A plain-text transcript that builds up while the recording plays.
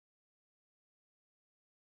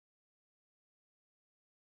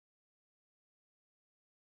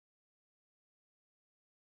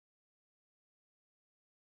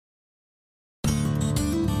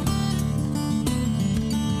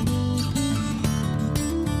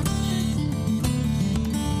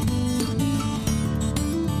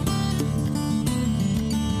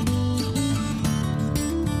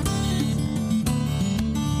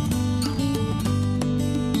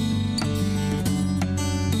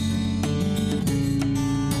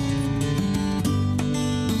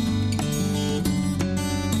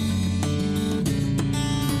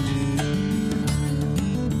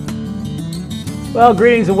Well,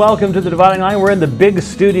 greetings and welcome to the Dividing Line. We're in the big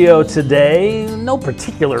studio today. No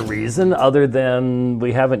particular reason other than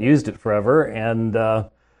we haven't used it forever, and I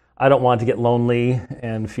don't want to get lonely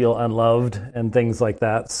and feel unloved and things like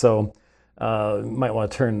that. So you might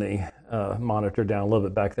want to turn the monitor down a little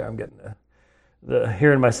bit back there. I'm getting the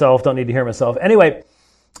hearing myself. Don't need to hear myself. Anyway,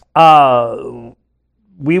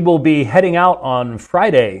 we will be heading out on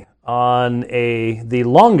Friday on the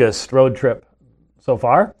longest road trip so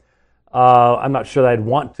far. I'm not sure that I'd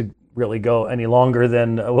want to really go any longer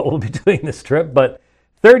than what we'll be doing this trip, but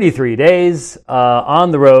 33 days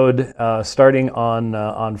on the road, starting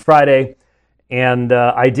on Friday. And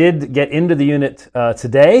I did get into the unit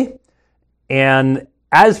today, and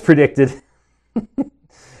as predicted,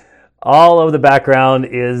 all of the background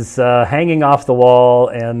is hanging off the wall,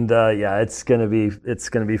 and yeah, it's gonna be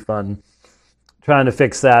fun trying to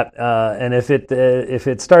fix that, and if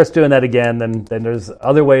it starts doing that again, then there's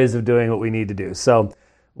other ways of doing what we need to do. So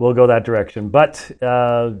we'll go that direction. But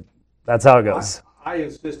that's how it goes. I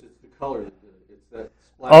insist it's the color. It's that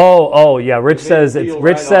splash. Oh yeah. Rich says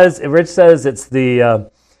it's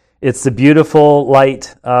the beautiful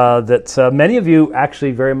light that many of you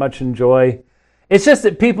actually very much enjoy. It's just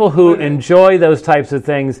that people who enjoy those types of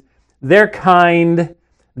things, they're kind.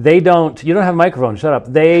 They don't. You don't have a microphone. Shut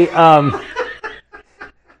up. They.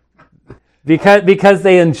 Because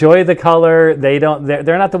they enjoy the color, they're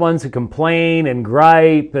not the ones who complain and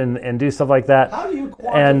gripe and do stuff like that. How do you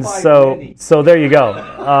quantify And so there you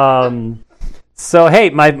go. So hey,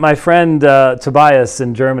 my friend Tobias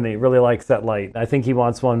in Germany really likes that light. I think he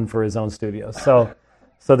wants one for his own studio. So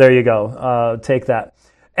there you go. Take that.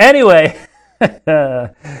 Anyway,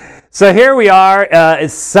 so here we are.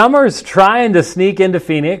 Summer's trying to sneak into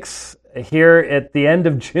Phoenix here at the end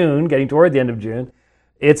of June, getting toward the end of June.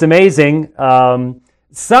 It's amazing. The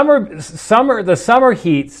summer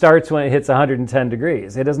heat starts when it hits 110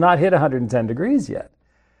 degrees. It has not hit 110 degrees yet.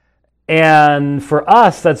 And for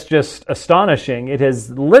us, that's just astonishing. It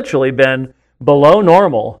has literally been below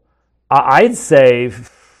normal, I'd say,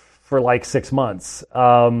 for like 6 months.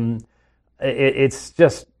 It's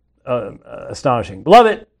just astonishing. Love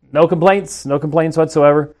it. No complaints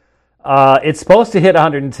whatsoever. It's supposed to hit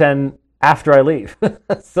 110 after I leave.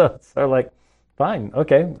 so like, fine,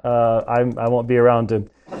 okay. I won't be around to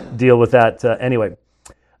deal with that anyway.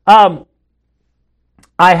 I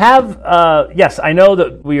have, yes, I know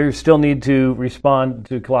that we still need to respond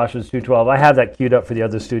to Colossians 2:12. I have that queued up for the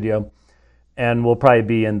other studio, and we'll probably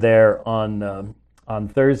be in there on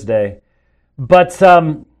Thursday. But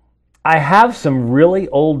I have some really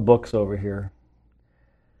old books over here.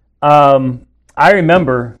 I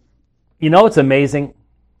remember, it's amazing.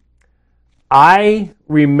 I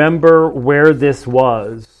remember where this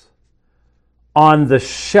was on the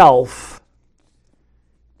shelf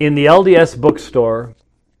in the LDS bookstore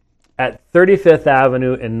at 35th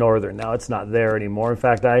Avenue in Northern. Now, it's not there anymore. In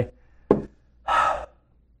fact, I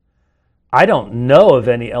don't know of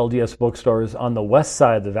any LDS bookstores on the west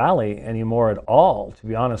side of the valley anymore at all, to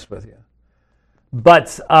be honest with you.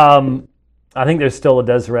 But I think there's still a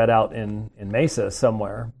Deseret out in Mesa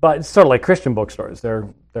somewhere. But it's sort of like Christian bookstores. They're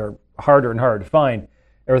harder and harder to find.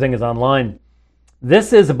 Everything is online.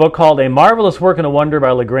 This is a book called A Marvelous Work and a Wonder by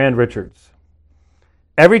LeGrand Richards.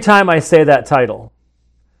 Every time I say that title,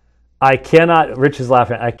 Rich is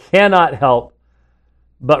laughing, I cannot help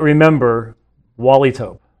but remember Wally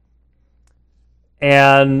Tope.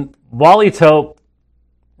 And Wally Tope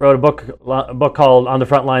wrote a book called On the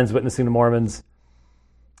Front Lines, Witnessing the Mormons.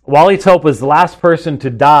 Wally Tope was the last person to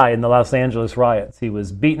die in the Los Angeles riots. He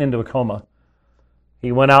was beaten into a coma.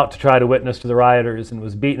 He went out to try to witness to the rioters and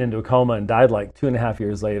was beaten into a coma and died like 2.5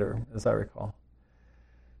 years later, as I recall.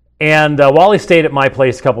 And Wally stayed at my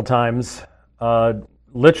place a couple times,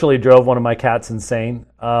 literally drove one of my cats insane.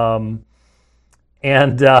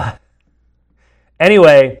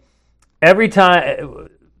 Anyway, every time,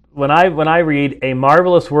 when I read A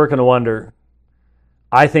Marvelous Work and a Wonder,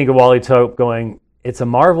 I think of Wally Tope going, it's a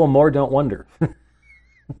marvel, more don't wonder.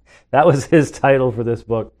 That was his title for this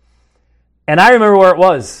book. And I remember where it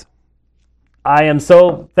was. I am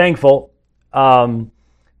so thankful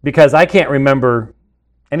because I can't remember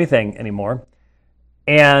anything anymore.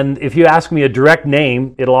 And if you ask me a direct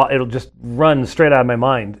name, it'll just run straight out of my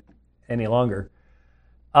mind any longer.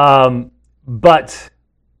 But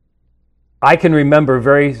I can remember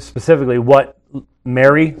very specifically what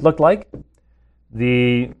Mary looked like,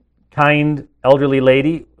 the kind elderly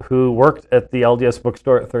lady who worked at the LDS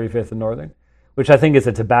bookstore at 35th and Northern, which I think is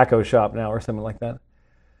a tobacco shop now or something like that.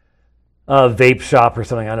 Vape shop or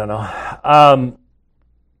something, I don't know.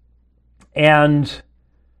 And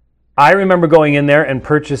I remember going in there and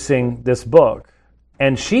purchasing this book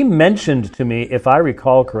and she mentioned to me, if I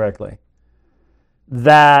recall correctly,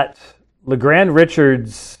 that LeGrand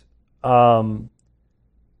Richards, somehow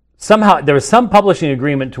there was some publishing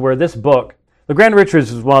agreement to where this book, LeGrand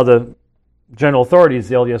Richards was one of the general authorities of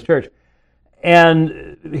the LDS Church,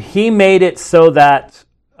 and he made it so that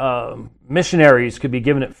missionaries could be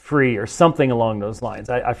given it free or something along those lines.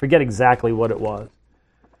 I forget exactly what it was.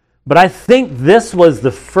 But I think this was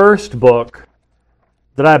the first book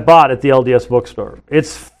that I bought at the LDS bookstore.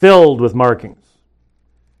 It's filled with markings.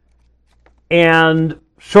 And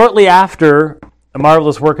shortly after A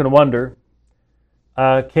Marvelous Work and a Wonder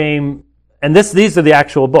came, and these are the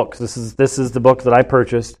actual books. This is the book that I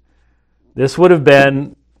purchased. This would have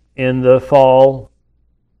been in the fall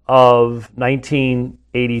of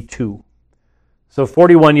 1982. So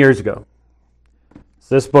 41 years ago.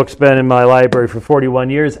 So this book's been in my library for 41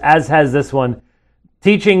 years, as has this one,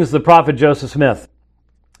 Teachings of the Prophet Joseph Smith.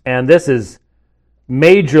 And this is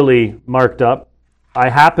majorly marked up. I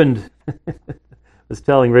happened, was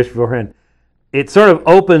telling Rich beforehand, it sort of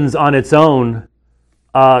opens on its own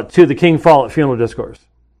to the King Follett Funeral Discourse.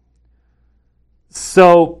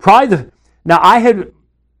 So probably now I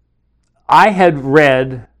had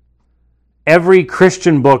read every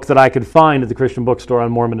Christian book that I could find at the Christian bookstore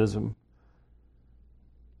on Mormonism.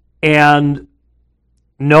 And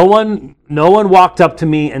no one walked up to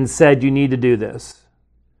me and said, you need to do this.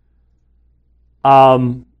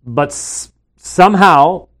 But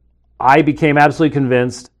somehow I became absolutely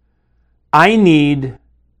convinced I need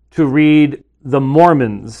to read the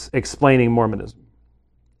Mormons explaining Mormonism.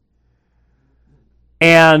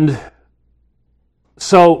 And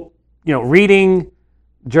so, reading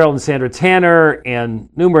Gerald and Sandra Tanner and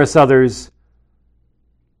numerous others,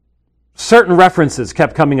 certain references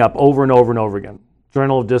kept coming up over and over and over again.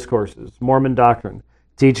 Journal of Discourses, Mormon Doctrine,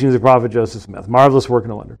 Teachings of the Prophet Joseph Smith, Marvelous Work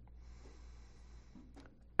and a Wonder.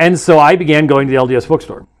 And so I began going to the LDS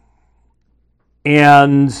bookstore.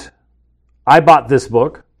 And I bought this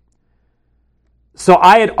book. So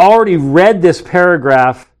I had already read this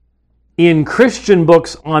paragraph in Christian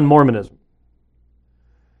books on Mormonism.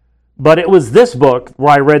 But it was this book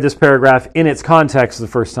where I read this paragraph in its context the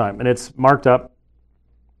first time. And it's marked up.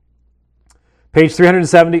 Page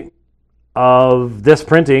 370 of this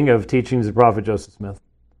printing of Teachings of the Prophet Joseph Smith.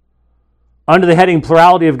 Under the heading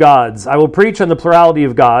Plurality of Gods, I will preach on the plurality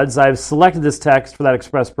of gods. I have selected this text for that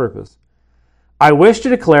express purpose. I wish to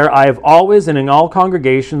declare I have always and in all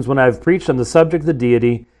congregations when I have preached on the subject of the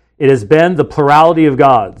deity, it has been the plurality of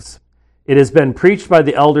gods. It has been preached by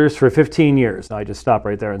the elders for 15 years. Now I just stop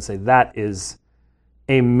right there and say that is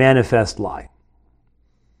a manifest lie.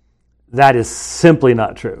 That is simply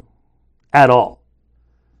not true at all.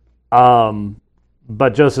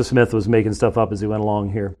 But Joseph Smith was making stuff up as he went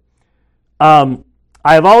along here. I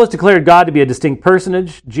have always declared God to be a distinct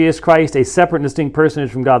personage, Jesus Christ a separate and distinct personage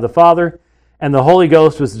from God the Father, and the Holy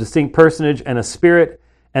Ghost was a distinct personage and a spirit,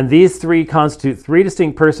 and these three constitute three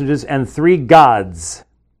distinct personages and three gods.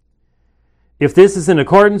 If this is in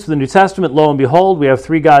accordance with the New Testament, lo and behold, we have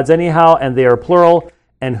three gods anyhow, and they are plural,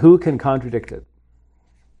 and who can contradict it?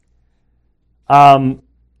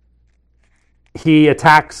 He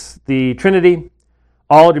attacks the Trinity,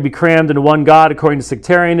 all to be crammed into one God according to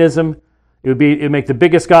sectarianism. It would make the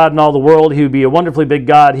biggest God in all the world. He would be a wonderfully big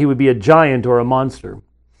God. He would be a giant or a monster.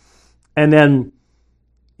 And then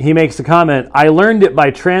he makes a comment, I learned it by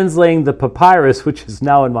translating the papyrus, which is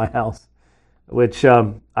now in my house, which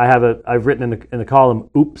I've written in the column,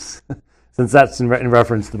 oops, since that's in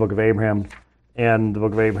reference to the Book of Abraham. And the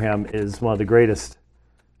Book of Abraham is one of the greatest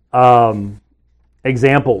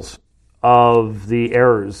examples of the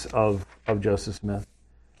errors of Joseph Smith.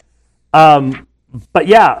 But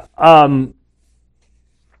yeah,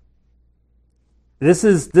 this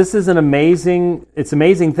is an amazing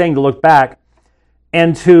thing to look back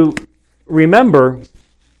and to remember,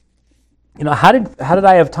 how did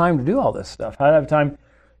I have time to do all this stuff? How did I have time?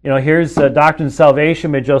 Here's Doctrine of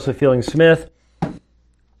Salvation by Joseph Fielding Smith.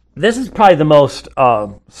 This is probably the most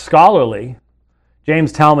scholarly,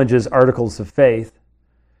 James Talmage's Articles of Faith.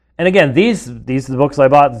 And again, these are the books I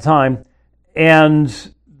bought at the time,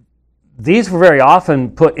 and these were very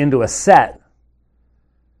often put into a set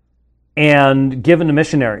and given to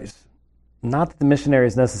missionaries. Not that the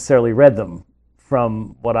missionaries necessarily read them,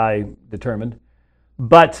 from what I determined,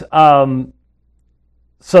 but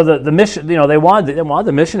so the mission, they wanted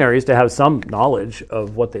the missionaries to have some knowledge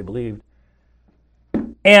of what they believed.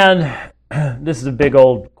 And this is a big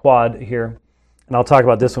old quad here, and I'll talk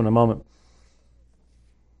about this one in a moment.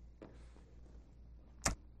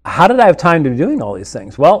 How did I have time to be doing all these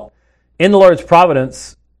things? Well, in the Lord's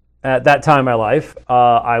providence, at that time in my life,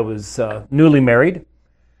 I was newly married.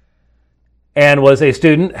 and was a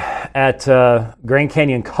student at Grand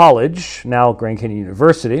Canyon College, now Grand Canyon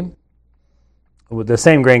University, with the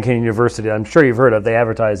same Grand Canyon University I'm sure you've heard of. They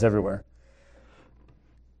advertise everywhere.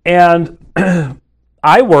 And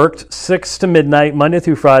I worked 6 to midnight, Monday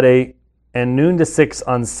through Friday, and noon to 6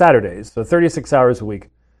 on Saturdays, so 36 hours a week.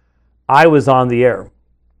 I was on the air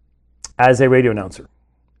as a radio announcer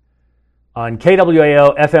on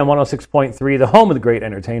KWAO FM 106.3, the home of the great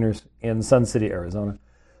entertainers in Sun City, Arizona.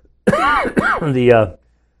 The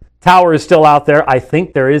tower is still out there. I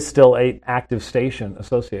think there is still an active station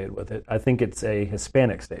associated with it. I think it's a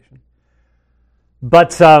Hispanic station.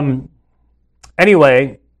 But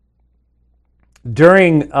anyway,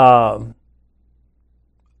 during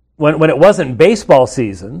when it wasn't baseball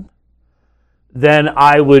season, then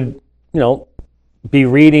I would, be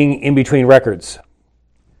reading in between records.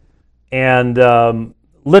 And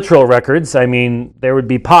literal records, I mean, there would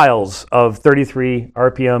be piles of 33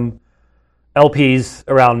 RPM LPs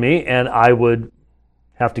around me, and I would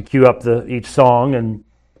have to cue up each song, and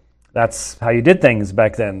that's how you did things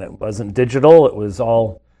back then. It wasn't digital, it was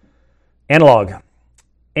all analog.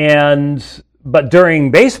 But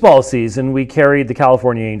during baseball season, we carried the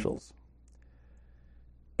California Angels.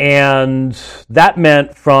 And that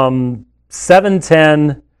meant from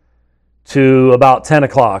 7:10 to about 10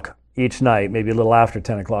 o'clock each night, maybe a little after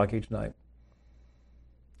 10 o'clock each night.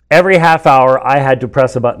 Every half hour, I had to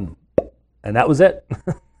press a button, and that was it.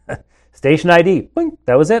 Station ID, boing,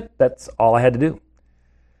 that was it. That's all I had to do.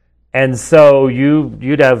 And so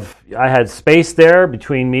I had space there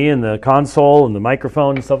between me and the console and the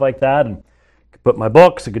microphone and stuff like that, and I could put my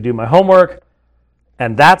books, I could do my homework,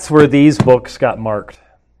 and that's where these books got marked.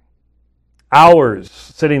 Hours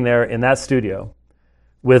sitting there in that studio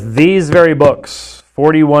with these very books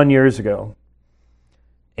 41 years ago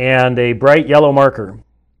and a bright yellow marker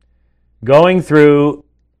going through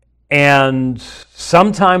and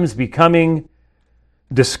sometimes becoming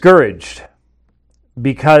discouraged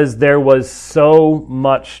because there was so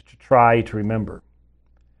much to try to remember.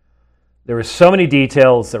 There were so many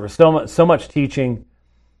details, there was so much teaching,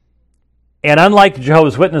 and unlike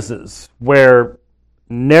Jehovah's Witnesses, where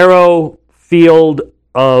narrow field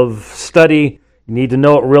of study, you need to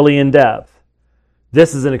know it really in depth,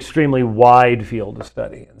 this is an extremely wide field of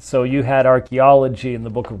study. And so you had archaeology in the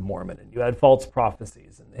Book of Mormon, and you had false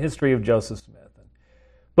prophecies, and the history of Joseph Smith, and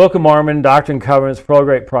Book of Mormon, Doctrine and Covenants, Pearl of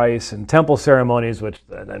Great Price, and temple ceremonies, which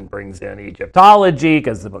then brings in Egyptology,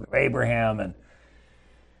 because the Book of Abraham, and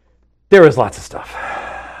there was lots of stuff.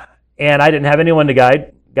 And I didn't have anyone to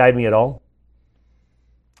guide me at all.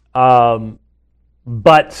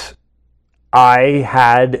 But I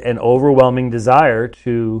had an overwhelming desire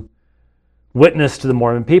to witness to the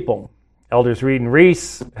Mormon people. Elders Reed and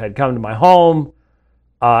Reese had come to my home,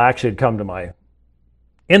 actually had come to my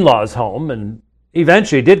in-laws' home, and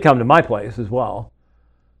eventually did come to my place as well.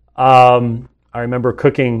 I remember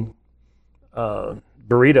cooking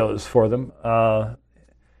burritos for them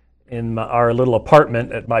in our little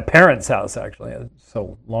apartment at my parents' house, actually,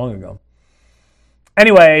 so long ago.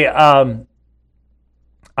 Anyway,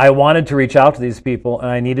 I wanted to reach out to these people, and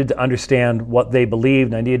I needed to understand what they believed,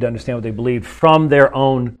 and I needed to understand what they believed from their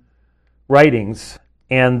own writings,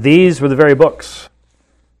 and these were the very books.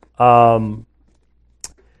 There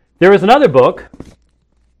was another book.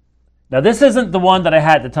 Now, this isn't the one that I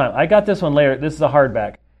had at the time. I got this one later. This is a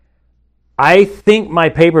hardback. I think my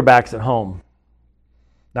paperback's at home.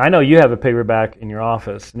 Now, I know you have a paperback in your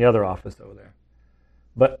office, in the other office over there.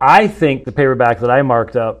 But I think the paperback that I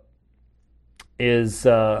marked up is,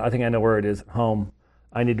 I think I know where it is at home.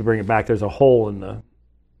 I need to bring it back. There's a hole in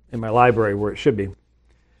my library where it should be.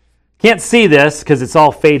 Can't see this because it's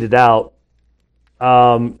all faded out.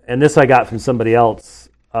 And this I got from somebody else.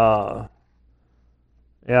 But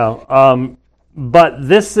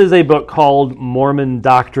this is a book called Mormon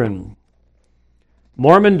Doctrine.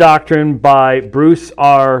 Mormon Doctrine by Bruce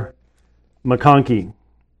R. McConkie.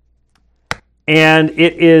 And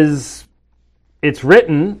it's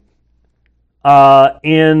written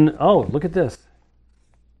look at this.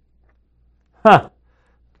 I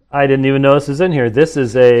didn't even know this was in here. This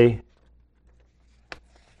is a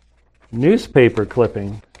newspaper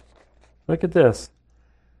clipping. Look at this.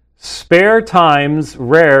 Spare Times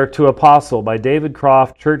Rare to Apostle by David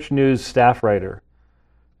Croft, Church News staff writer.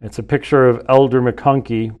 It's a picture of Elder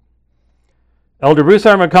McConkie. Elder Bruce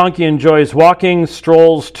R. McConkie enjoys walking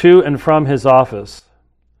strolls to and from his office.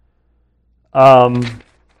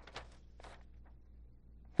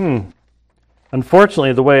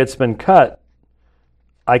 Unfortunately, the way it's been cut,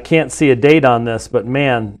 I can't see a date on this, but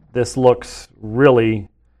man, this looks really,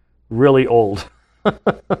 really old.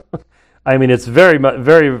 I mean, it's very,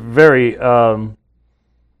 very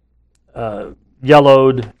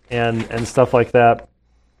yellowed and stuff like that.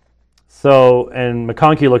 So, and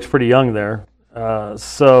McConkie looks pretty young there.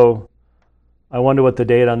 So, I wonder what the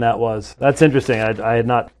date on that was. That's interesting. I had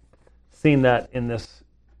not seen that in this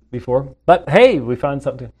before. But hey, we found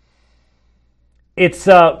something. It's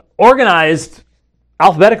organized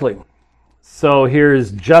alphabetically. So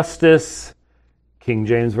here's justice, King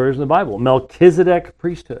James Version of the Bible, Melchizedek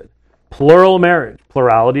priesthood, plural marriage,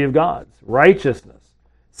 plurality of gods, righteousness,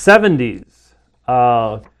 70s,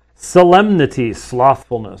 solemnity,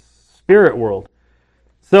 slothfulness, spirit world.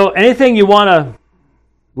 So anything you want to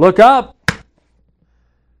look up,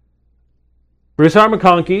 Bruce R.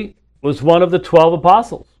 McConkie was one of the 12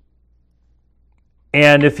 apostles.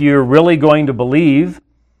 And if you're really going to believe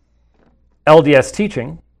LDS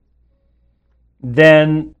teaching,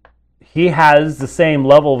 then he has the same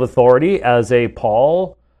level of authority as a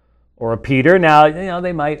Paul or a Peter. Now,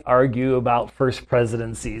 they might argue about first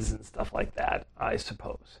presidencies and stuff like that, I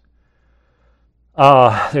suppose.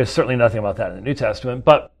 There's certainly nothing about that in the New Testament.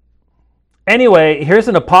 But anyway, here's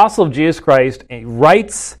an apostle of Jesus Christ, and he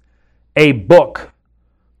writes a book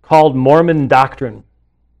called Mormon Doctrine.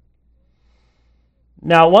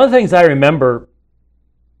 Now, one of the things I remember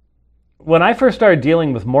when I first started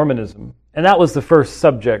dealing with Mormonism, and that was the first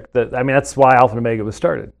subject that's why Alpha and Omega was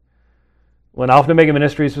started. When Alpha and Omega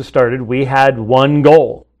Ministries was started, we had one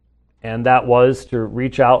goal, and that was to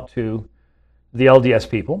reach out to the LDS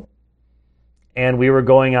people. And we started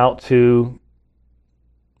going out to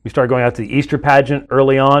the Easter pageant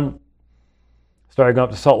early on, started going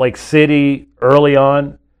up to Salt Lake City early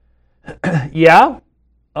on.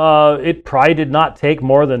 It probably did not take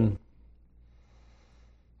more than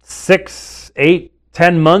 6, 8,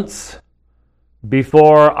 10 months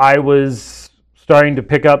before I was starting to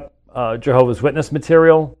pick up Jehovah's Witness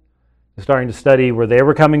material, starting to study where they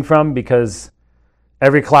were coming from, because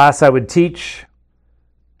every class I would teach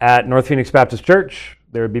at North Phoenix Baptist Church,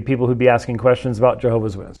 there would be people who'd be asking questions about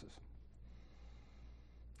Jehovah's Witnesses.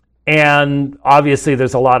 And obviously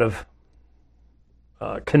there's a lot of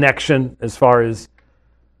connection as far as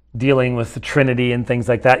dealing with the Trinity and things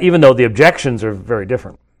like that, even though the objections are very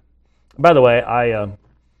different. By the way,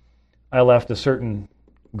 I left a certain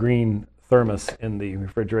green thermos in the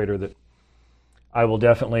refrigerator that I will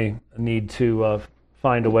definitely need to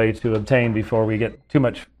find a way to obtain before we get too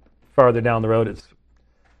much farther down the road. It's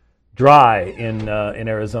dry in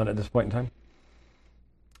Arizona at this point in time.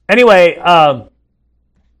 Anyway,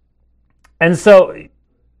 and so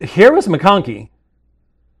here was McConkie,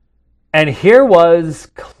 and here was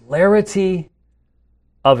clarity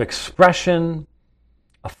of expression,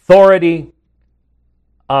 authority,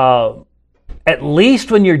 at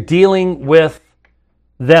least when you're dealing with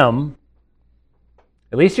them,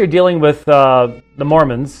 at least you're dealing with the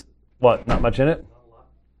Mormons. What, not much in it?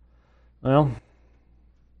 Well,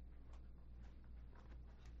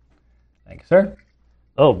 thank you, sir.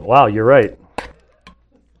 Oh, wow, you're right.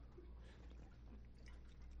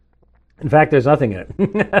 In fact, there's nothing in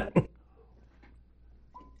it.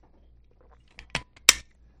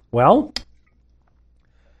 Well,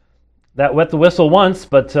 that wet the whistle once,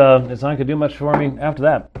 but it's not going to do much for me after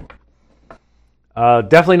that.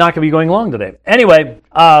 Definitely not going to be going long today. Anyway,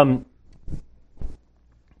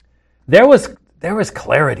 there was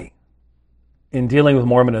clarity in dealing with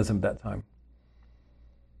Mormonism at that time.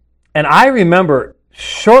 And I remember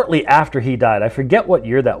shortly after he died, I forget what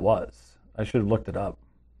year that was. I should have looked it up.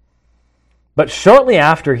 But shortly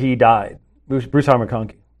after he died, Bruce R.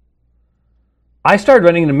 McConkie, I started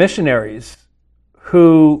running into missionaries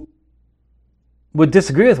who would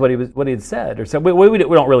disagree with what he had said, or said, we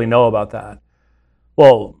don't really know about that.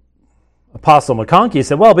 Well, Apostle McConkie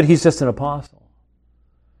said, well, but he's just an apostle.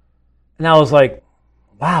 And I was like,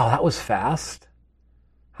 wow, that was fast.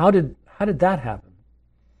 How did that happen?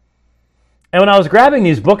 And when I was grabbing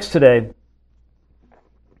these books today,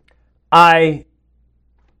 I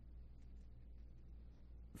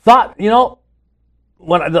thought,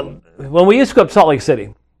 when we used to go up to Salt Lake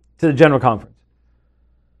City to the General Conference,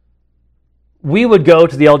 we would go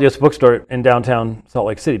to the LDS bookstore in downtown Salt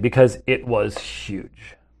Lake City because it was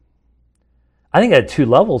huge. I think it had 2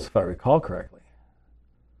 levels, if I recall correctly.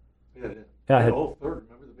 Yeah, I had a whole third.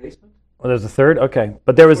 Remember the basement? Oh, there's a third? Okay.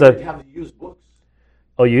 But there was They have the used books.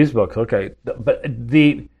 Oh, used books, okay. But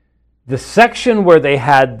the section where they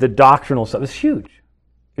had the doctrinal stuff was huge.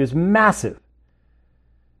 It was massive.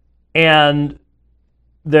 And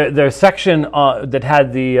their section that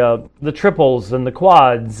had the triples and the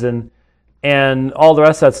quads and all the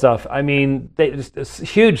rest of that stuff. I mean, just a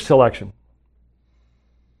huge selection.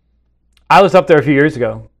 I was up there a few years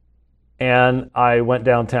ago, and I went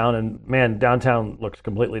downtown, and man, downtown looks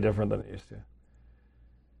completely different than it used to.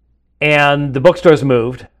 And the bookstore's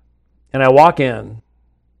moved, and I walk in.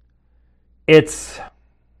 It's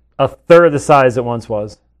a third the size it once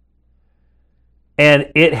was.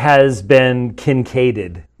 And it has been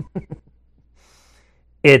Kincaided.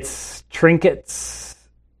 It's trinkets,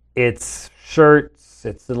 it's shirts,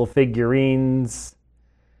 it's little figurines.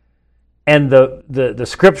 And the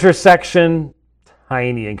scripture section,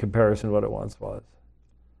 tiny in comparison to what it once was.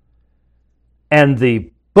 And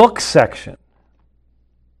the book section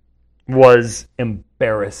was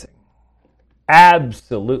embarrassing.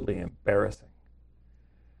 Absolutely embarrassing.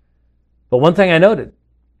 But one thing I noted,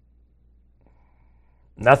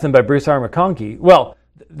 nothing by Bruce R. McConkie. Well,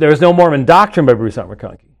 there was no Mormon Doctrine by Bruce R.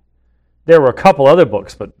 McConkie. There were a couple other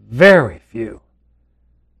books, but very few.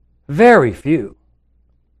 Very few.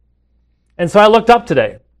 And so I looked up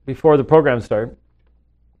today, before the program started.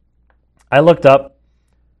 I looked up,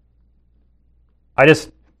 I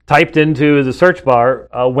just typed into the search bar,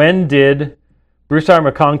 when did Bruce R.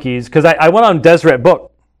 McConkie's, because I went on Deseret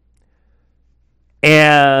Book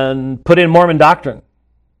and put in Mormon Doctrine.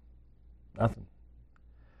 Nothing.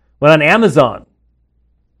 Went on Amazon.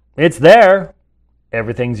 It's there.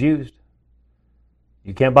 Everything's used.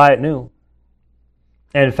 You can't buy it new.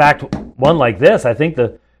 And in fact, one like this, I think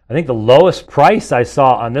the lowest price I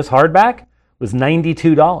saw on this hardback was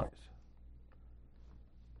 $92.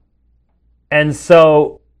 And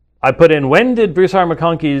so I put in, when did Bruce R.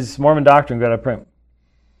 McConkie's Mormon Doctrine go out of print?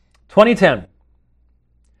 2010.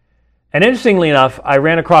 And interestingly enough, I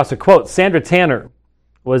ran across a quote. Sandra Tanner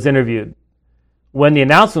was interviewed when the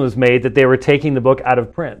announcement was made that they were taking the book out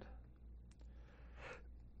of print.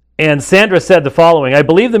 And Sandra said the following: I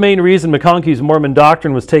believe the main reason McConkie's Mormon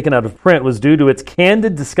Doctrine was taken out of print was due to its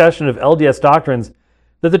candid discussion of LDS doctrines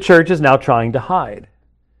that the church is now trying to hide.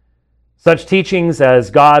 Such teachings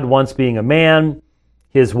as God once being a man,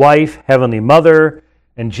 his wife, Heavenly Mother,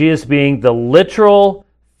 and Jesus being the literal,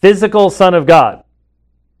 physical Son of God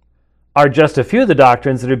are just a few of the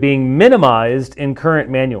doctrines that are being minimized in current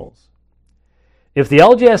manuals. If the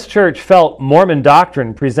LDS Church felt Mormon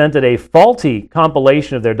Doctrine presented a faulty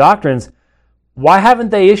compilation of their doctrines, why haven't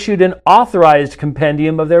they issued an authorized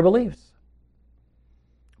compendium of their beliefs?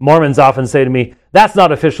 Mormons often say to me, that's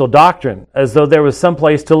not official doctrine, as though there was some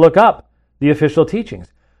place to look up the official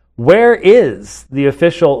teachings. Where is the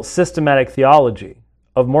official systematic theology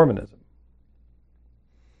of Mormonism?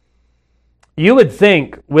 You would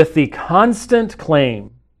think, with the constant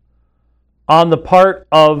claim on the part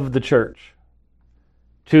of the church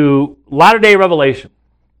to latter-day revelation,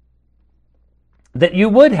 that you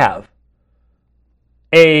would have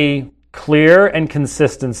a clear and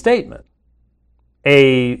consistent statement,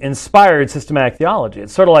 a inspired systematic theology.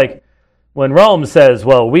 It's sort of like when Rome says,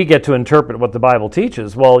 well, we get to interpret what the Bible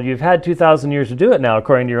teaches. Well, you've had 2,000 years to do it now,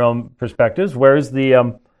 according to your own perspectives. Where's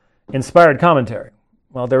the inspired commentary?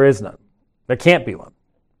 Well, there is none. There can't be one.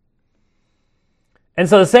 And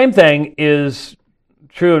so the same thing is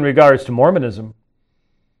true in regards to Mormonism.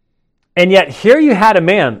 And yet here you had a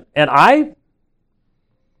man, and I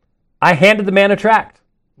handed the man a tract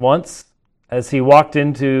once as he walked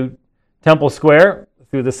into Temple Square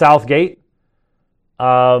through the South Gate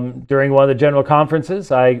during one of the general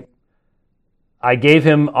conferences. I gave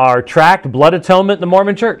him our tract, Blood Atonement in the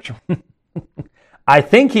Mormon Church. I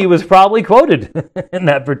think he was probably quoted in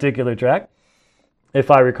that particular tract,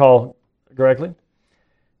 if I recall correctly.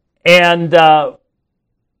 And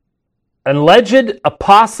an alleged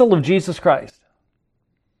apostle of Jesus Christ.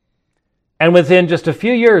 And within just a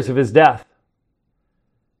few years of his death,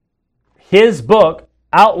 his book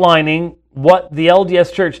outlining what the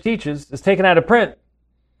LDS Church teaches is taken out of print.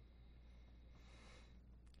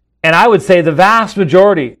 And I would say the vast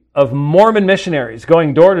majority of Mormon missionaries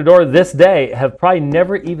going door to door this day have probably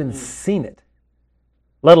never even seen it,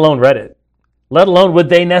 let alone read it, let alone would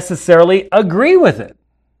they necessarily agree with it.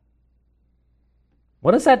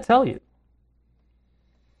 What does that tell you? It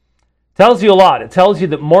tells you a lot. It tells you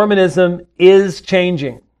that Mormonism is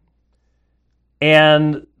changing.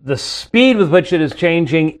 And the speed with which it is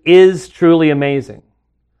changing is truly amazing.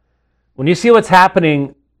 When you see what's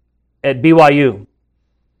happening at BYU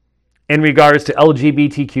in regards to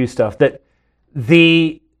LGBTQ stuff, that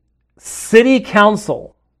the city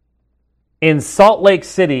council in Salt Lake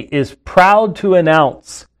City is proud to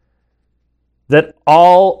announce that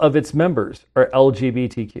all of its members are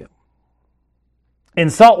LGBTQ. In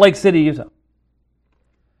Salt Lake City, Utah.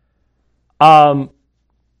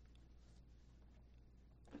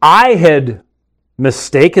 I had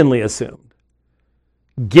mistakenly assumed,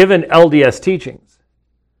 given LDS teachings,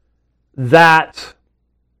 that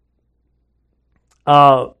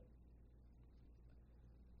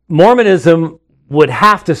Mormonism would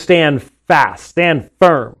have to stand fast, stand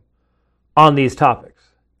firm on these topics.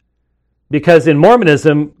 Because in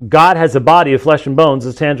Mormonism, God has a body of flesh and bones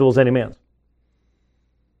as tangible as any man's.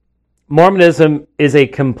 Mormonism is a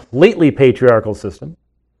completely patriarchal system.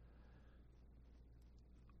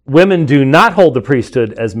 Women do not hold the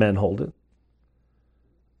priesthood as men hold it.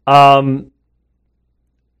 Anyone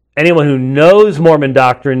who knows Mormon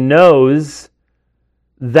doctrine knows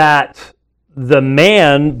that the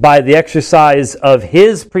man, by the exercise of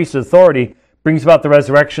his priesthood authority, brings about the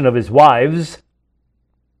resurrection of his wives.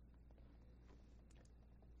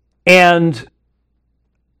 And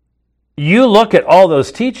you look at all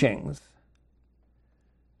those teachings,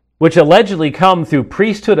 which allegedly come through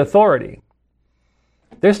priesthood authority,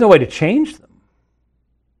 there's no way to change them.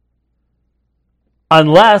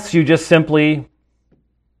 Unless you just simply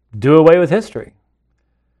do away with history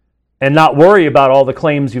and not worry about all the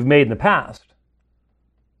claims you've made in the past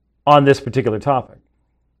on this particular topic.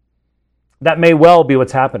 That may well be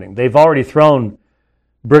what's happening. They've already thrown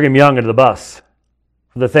Brigham Young under the bus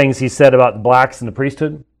for the things he said about the blacks and the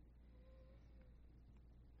priesthood.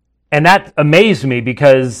 And that amazed me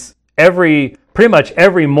because pretty much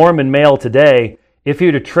every Mormon male today, if you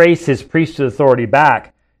were to trace his priesthood authority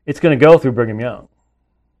back, it's going to go through Brigham Young.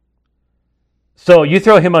 So you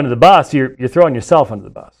throw him under the bus, you're throwing yourself under the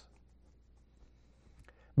bus.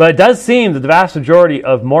 But it does seem that the vast majority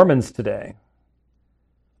of Mormons today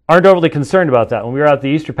aren't overly concerned about that. When we were at the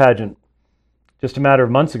Easter pageant just a matter of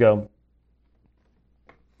months ago,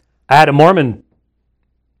 I had a Mormon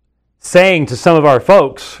saying to some of our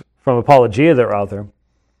folks from Apologia that were out there,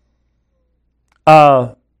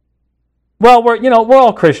 well, we're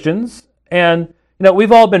all Christians, and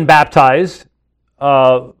we've all been baptized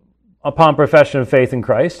upon profession of faith in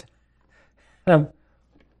Christ. And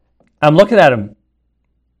I'm looking at him,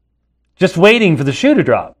 just waiting for the shoe to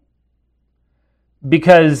drop,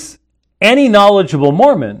 because any knowledgeable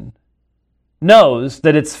Mormon knows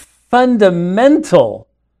that it's fundamental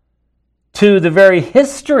to the very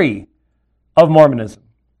history of Mormonism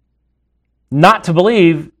not to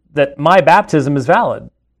believe that my baptism is valid.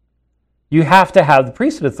 You have to have the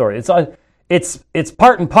priesthood authority. It's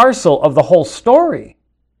part and parcel of the whole story.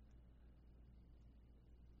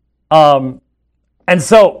 And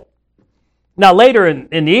so now later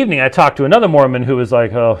in the evening, I talked to another Mormon who was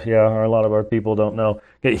like, "Oh yeah, a lot of our people don't know."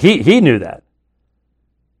 He knew that,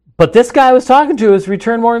 but this guy I was talking to is a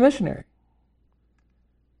returned Mormon missionary,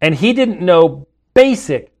 and he didn't know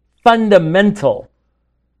basic, fundamental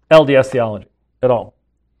LDS theology at all.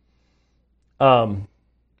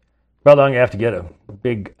 Brother, I'm gonna have to get a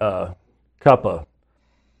big cup of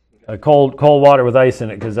cold water with ice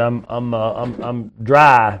in it because I'm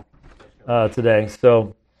dry today.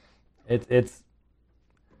 So it's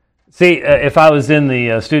see if I was in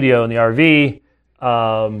the studio in the RV,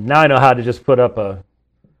 now I know how to just put up a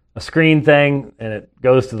screen thing and it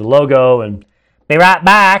goes to the logo and be right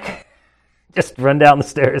back. Just run down the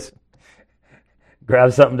stairs,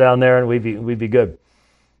 grab something down there, and we'd be good.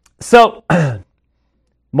 So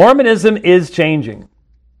Mormonism is changing.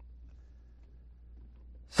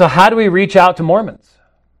 So how do we reach out to Mormons?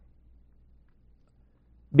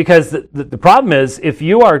 Because the problem is, if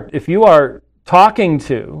you are talking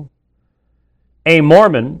to a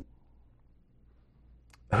Mormon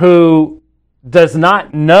who does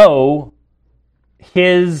not know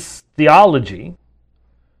his theology,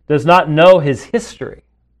 does not know his history,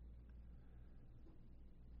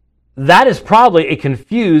 that is probably a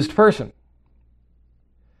confused person.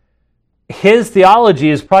 His theology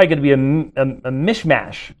is probably going to be a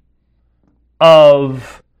mishmash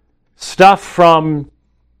of stuff from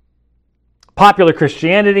popular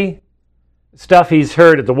Christianity, stuff he's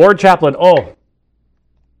heard at the Ward Chapel, and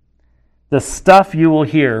the stuff you will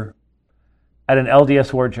hear at an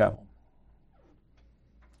LDS Ward Chapel.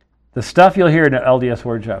 The stuff you'll hear at an LDS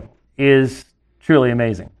Word Chapel is truly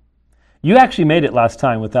amazing. You actually made it last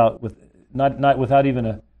time without even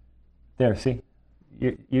a... There, see?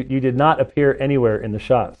 You did not appear anywhere in the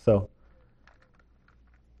shot, so...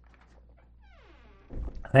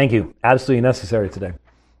 Thank you. Absolutely necessary today.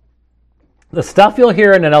 The stuff you'll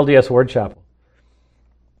hear in an LDS Word Chapel.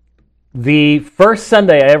 The first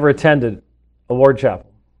Sunday I ever attended a Ward Chapel,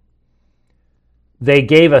 they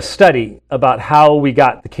gave a study about how we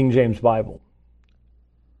got the King James Bible.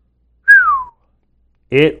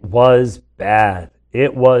 It was bad.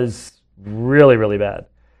 It was really, really bad.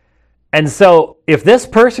 And so if this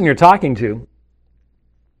person you're talking to,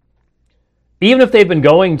 even if they've been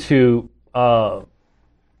going to the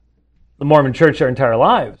Mormon church their entire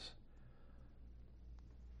lives,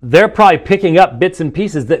 they're probably picking up bits and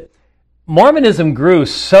pieces. That Mormonism grew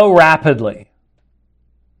so rapidly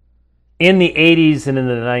in the 80s and in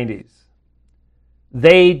the 90s.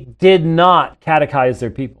 They did not catechize their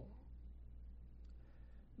people.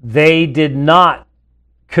 They did not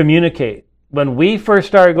communicate. When we first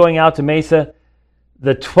started going out to Mesa,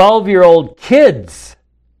 the 12-year-old kids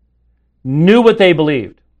knew what they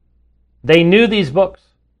believed. They knew these books.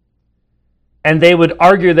 And they would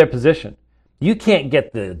argue their position. You can't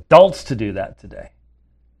get the adults to do that today.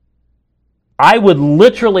 I would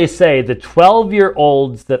literally say the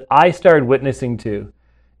 12-year-olds that I started witnessing to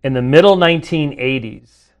in the middle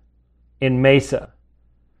 1980s in Mesa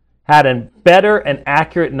had a better and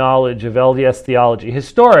accurate knowledge of LDS theology,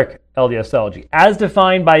 historic LDS theology, as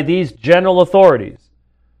defined by these general authorities,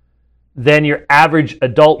 than your average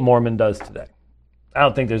adult Mormon does today. I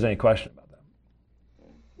don't think there's any question about that.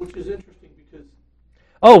 Which is interesting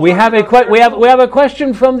because we have a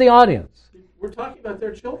question from the audience. we're talking about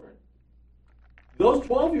their children. Those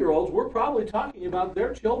 12-year-olds, we're probably talking about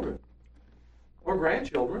their children or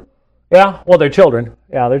grandchildren. Yeah, well, they're children.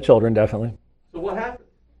 Yeah, they're children, definitely. So what happened?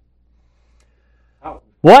 How?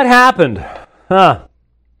 What happened?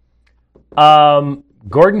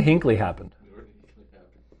 Gordon Hinckley happened.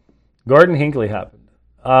 Gordon Hinckley happened.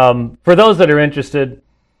 For those that are interested,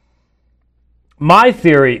 my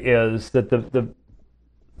theory is that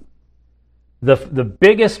the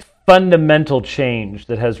biggest fundamental change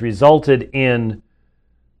that has resulted in,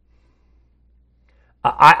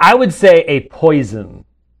 I would say, a poison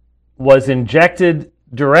was injected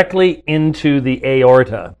directly into the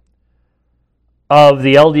aorta of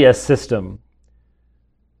the LDS system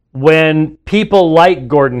when people like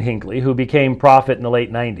Gordon Hinckley, who became prophet in the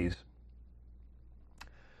late 90s,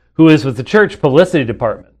 who is with the church publicity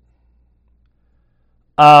department,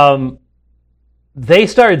 they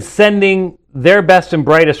started sending their best and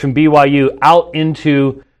brightest from BYU out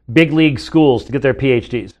into big league schools to get their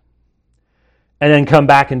PhDs and then come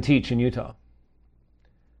back and teach in Utah.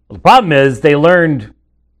 Well, the problem is they learned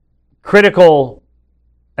critical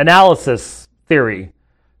analysis theory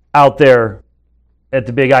out there at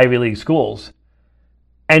the big Ivy League schools.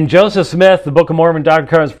 And Joseph Smith, the Book of Mormon, Dr.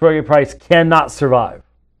 Covenants, Prophetic Price cannot survive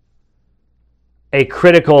a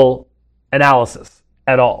critical analysis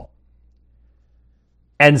at all.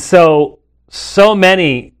 And so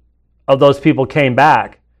many of those people came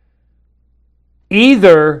back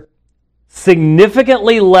either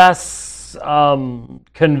significantly less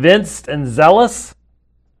convinced and zealous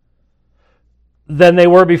than they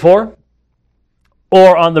were before,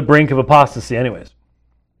 or on the brink of apostasy anyways.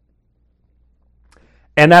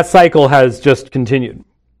 And that cycle has just continued.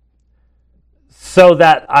 So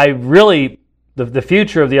that I really, the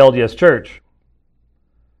future of the LDS Church,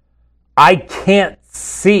 I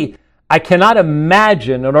cannot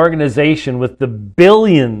imagine an organization with the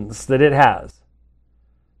billions that it has,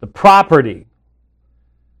 the property,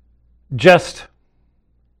 just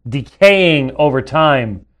decaying over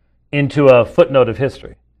time into a footnote of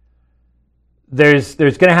history. There's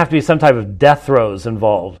going to have to be some type of death throes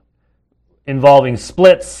involving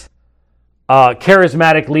splits,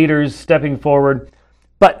 charismatic leaders stepping forward.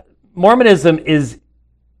 But Mormonism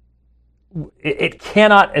it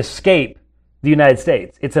cannot escape the United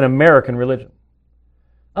States. It's an American religion.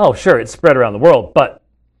 Oh, sure, it's spread around the world, but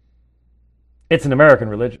it's an American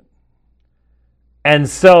religion. And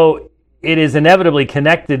so it is inevitably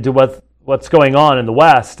connected to what's going on in the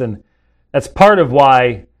West, and that's part of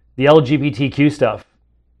why the LGBTQ stuff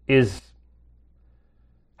is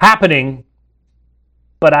happening,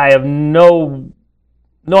 but I have no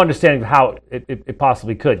understanding of how it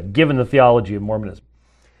possibly could, given the theology of Mormonism.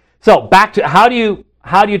 So back to how do you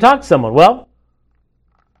talk to someone? Well,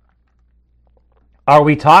 are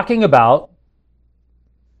we talking about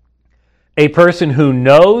a person who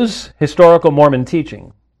knows historical Mormon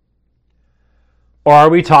teaching? Or are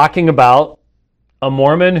we talking about a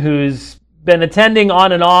Mormon who's been attending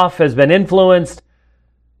on and off, has been influenced,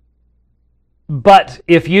 but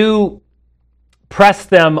if you press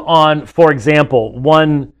them on, for example,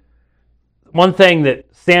 one thing that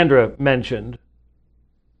Sandra mentioned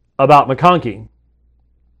about McConkie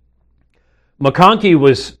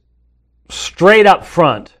was straight up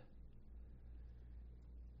front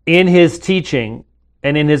in his teaching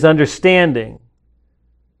and in his understanding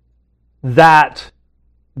that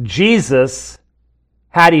Jesus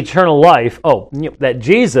had eternal life. That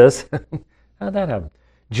Jesus, how'd that happen?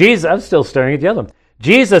 Jesus, I'm still staring at the other one.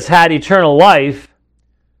 Jesus had eternal life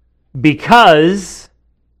because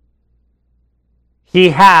he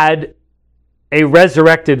had a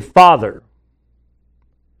resurrected Father.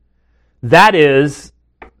 That is,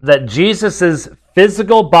 that Jesus'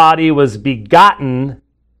 physical body was begotten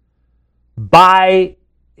by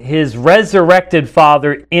his resurrected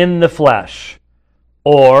Father in the flesh.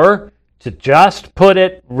 Or, to just put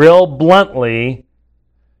it real bluntly,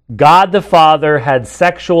 God the Father had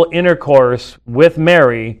sexual intercourse with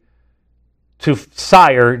Mary to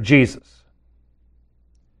sire Jesus.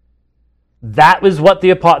 That's what the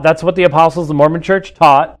apostles of the Mormon Church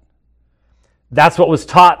taught. That's what was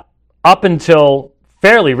taught up until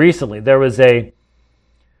fairly recently. There was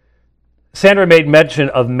Sandra made mention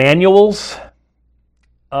of manuals.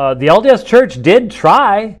 The LDS Church did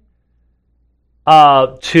try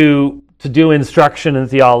to do instruction in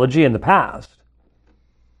theology in the past.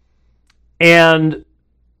 And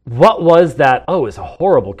what was that? Oh, it was a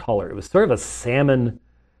horrible color. It was sort of a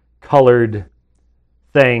salmon-colored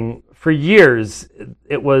thing. For years,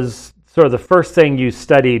 it was sort of the first thing you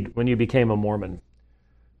studied when you became a Mormon.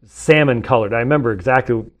 Salmon-colored. I remember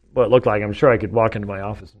exactly what it looked like. I'm sure I could walk into my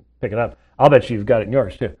office and pick it up. I'll bet you've got it in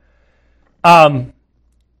yours, too. And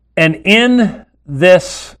in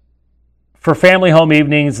this, for family home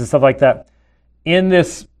evenings and stuff like that, in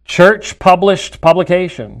this church-published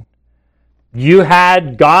publication, you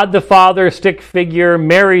had God the Father stick figure,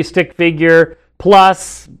 Mary stick figure,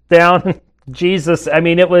 plus down Jesus. I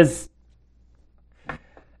mean, it was...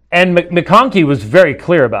 And McConkie was very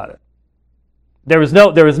clear about it. There was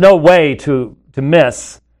no way to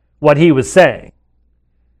miss what he was saying.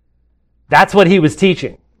 That's what he was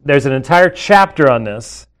teaching. There's an entire chapter on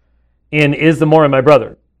this in Is the Mormon My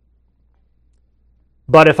Brother?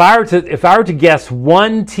 But if I were to guess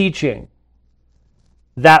one teaching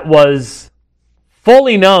that was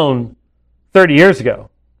fully known 30 years ago,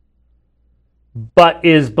 but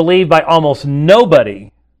is believed by almost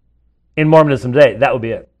nobody in Mormonism today, that would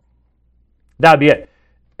be it. That would be it.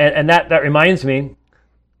 And that reminds me,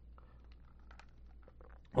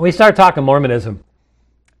 when we start talking Mormonism,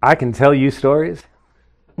 I can tell you stories.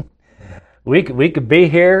 We could be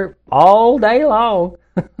here all day long.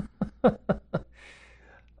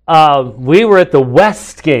 We were at the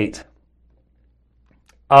west gate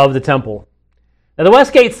of the temple. Now, the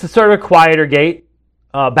west gate's sort of a quieter gate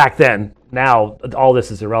back then. Now, all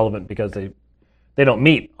this is irrelevant because they don't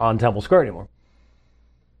meet on Temple Square anymore.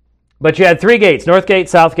 But you had three gates: North Gate,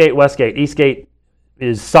 South Gate, West Gate. East Gate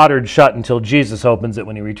is soldered shut until Jesus opens it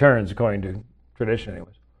when he returns, according to tradition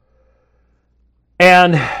anyways.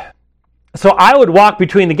 And so I would walk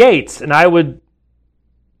between the gates, and I would,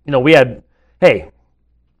 we had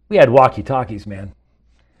walkie-talkies, man.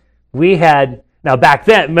 Now back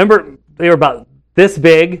then, remember, they were about this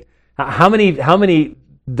big. How many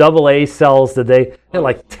AA cells did they had?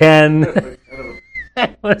 Like 10.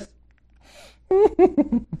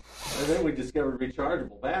 And then we discovered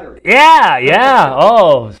rechargeable batteries. Yeah.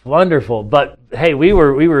 Oh, it's wonderful. But hey, we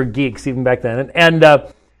were geeks even back then. And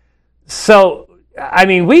so, I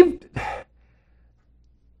mean,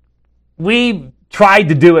 we tried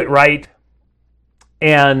to do it right.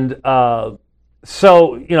 And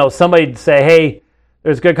so, somebody'd say, hey,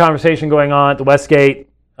 there's a good conversation going on at the West Gate.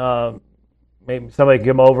 Maybe somebody could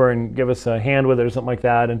come over and give us a hand with it or something like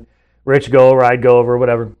that. And Rich would go over, I'd go over,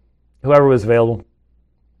 whatever. Whoever was available.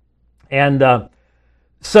 And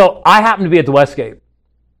so I happened to be at the West Gate.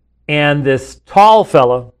 And this tall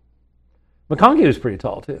fellow, McConkie was pretty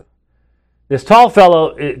tall too. This tall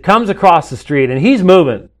fellow comes across the street and he's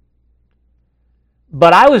moving.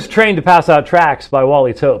 But I was trained to pass out tracts by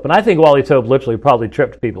Wally Tope. And I think Wally Tope literally probably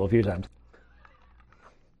tripped people a few times.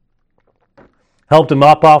 Helped him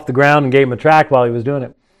up off the ground and gave him a tract while he was doing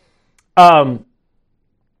it.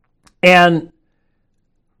 And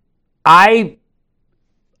I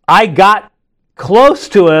got close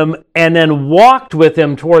to him and then walked with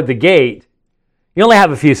him toward the gate. You only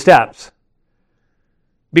have a few steps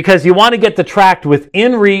because you want to get the tract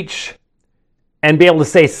within reach and be able to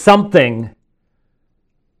say something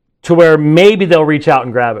to where maybe they'll reach out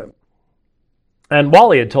and grab it. And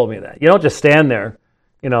Wally had told me that. You don't just stand there,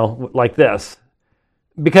 like this.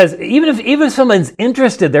 Because even if someone's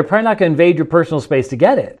interested, they're probably not going to invade your personal space to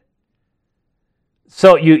get it.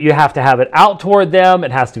 So you have to have it out toward them.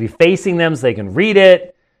 It has to be facing them so they can read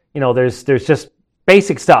it. There's just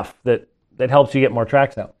basic stuff that helps you get more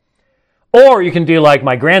tracts out. Or you can do like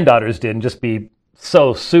my granddaughters did and just be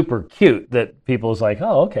so super cute that people's like,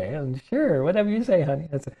 oh, okay, sure, whatever you say, honey.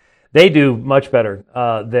 They do much better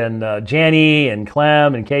than Janny and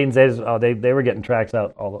Clem and Caden. They were getting tracts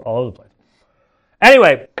out all over the place.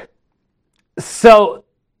 Anyway, so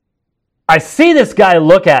I see this guy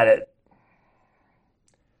look at it.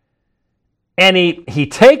 And he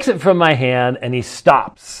takes it from my hand and he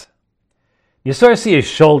stops. You sort of see his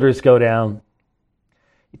shoulders go down.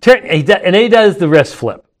 And then he does the wrist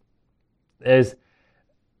flip.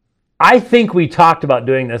 I think we talked about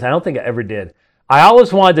doing this. I don't think I ever did. I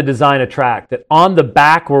always wanted to design a track that on the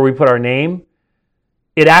back where we put our name,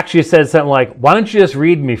 it actually says something like, "Why don't you just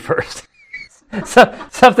read me first?"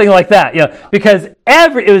 Something like that, because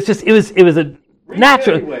it was a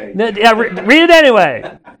natural. Read it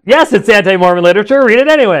anyway. Yes, it's anti-Mormon literature. Read it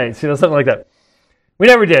anyway. Something like that. We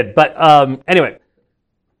never did, but anyway.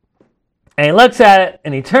 And he looks at it,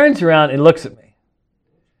 and he turns around and looks at me,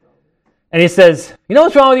 and he says, "You know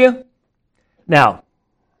what's wrong with you?" Now,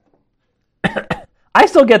 I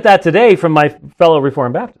still get that today from my fellow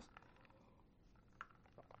Reformed Baptists.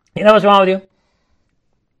 You know what's wrong with you?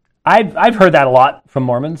 I've heard that a lot from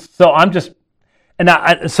Mormons. So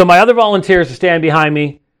so my other volunteers are standing behind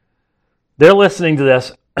me. They're listening to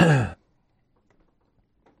this.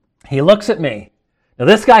 He looks at me. Now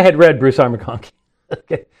this guy had read Bruce R. McConkie.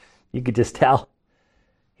 Okay, you could just tell.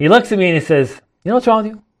 He looks at me and he says, "You know what's wrong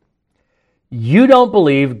with you? You don't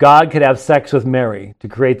believe God could have sex with Mary to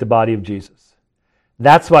create the body of Jesus.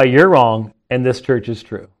 That's why you're wrong and this church is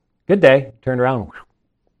true. Good day." Turned around,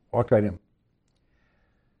 walked right in.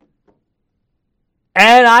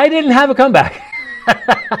 And I didn't have a comeback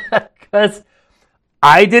because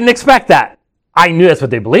I didn't expect that. I knew that's what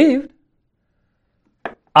they believed.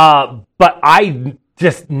 But I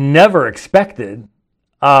just never expected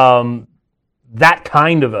that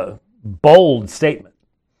kind of a bold statement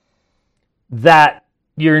that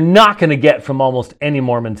you're not going to get from almost any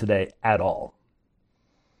Mormon today at all.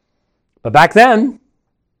 But back then,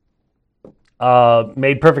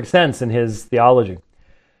 made perfect sense in his theology.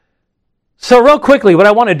 So real quickly, what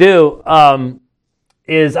I want to do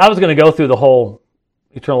is I was going to go through the whole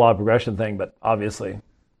eternal law of progression thing, but obviously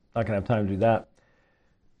not going to have time to do that.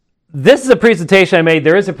 This is a presentation I made.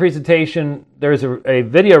 There is a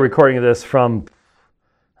video recording of this from,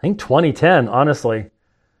 I think, 2010, honestly,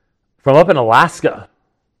 from up in Alaska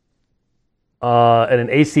at an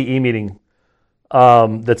ACE meeting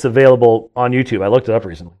that's available on YouTube. I looked it up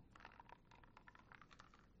recently.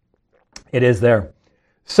 It is there.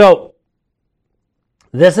 So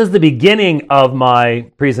this is the beginning of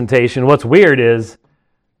my presentation. What's weird is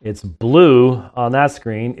it's blue on that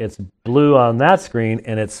screen, it's blue on that screen,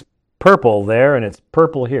 and it's purple there, and it's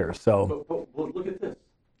purple here. So but look at this.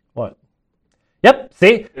 What? Yep,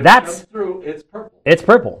 see? If that's... it comes through, it's purple. It's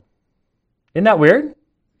purple. Isn't that weird?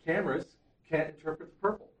 Cameras can't interpret the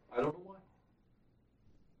purple. I don't know why.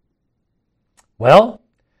 Well,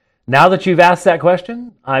 now that you've asked that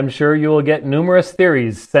question, I'm sure you will get numerous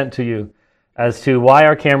theories sent to you as to why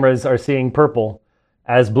our cameras are seeing purple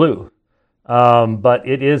as blue. But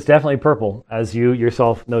it is definitely purple, as you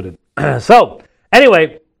yourself noted. So,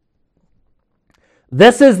 anyway,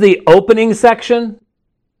 this is the opening section,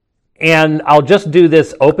 and I'll just do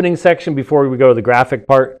this opening section before we go to the graphic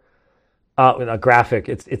part. A graphic.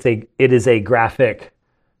 It is a graphic.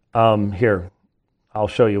 Here, I'll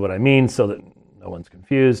show you what I mean so that no one's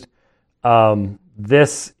confused.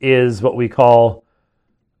 This is what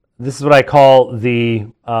I call the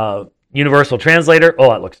universal translator. Oh,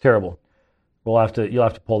 that looks terrible. You'll have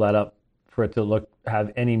to pull that up for it to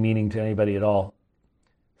have any meaning to anybody at all.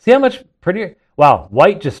 See how much prettier? Wow,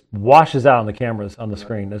 white just washes out on the cameras on the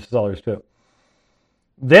screen. This is all there is to it.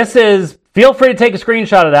 Feel free to take a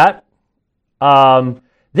screenshot of that.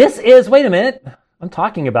 Wait a minute. I'm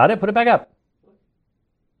talking about it. Put it back up.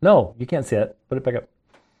 No, you can't see it. Put it back up.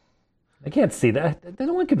 I can't see that.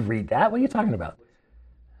 No one could read that. What are you talking about?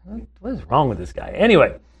 What is wrong with this guy?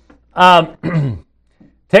 Anyway,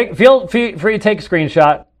 feel free to take a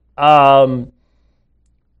screenshot.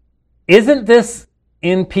 Isn't this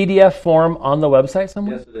in PDF form on the website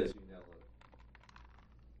somewhere? Yes, it is. You can download it.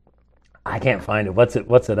 I can't find it. What's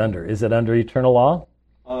it under? Is it under Eternal Law?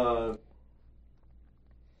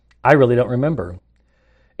 I really don't remember.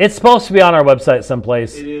 It's supposed to be on our website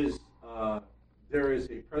someplace. It is. There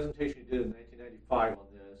is a presentation you did in 1995 on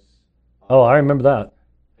this. Oh, I remember that.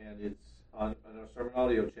 And it's on our Sermon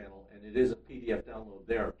Audio channel, and it is a PDF download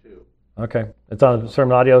there, too. Okay. It's on the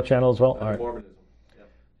Sermon Audio channel as well? All right. Mormonism.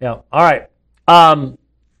 Yeah. All right. I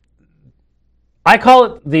call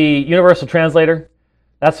it the Universal Translator.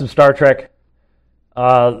 That's from Star Trek.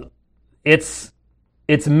 It's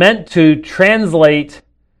meant to translate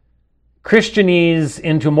Christianese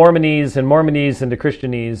into Mormonese and Mormonese into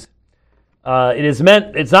Christianese.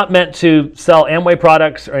 It's not meant to sell Amway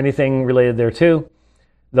products or anything related thereto,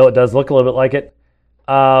 though it does look a little bit like it.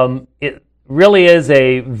 It really is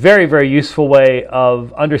a very, very useful way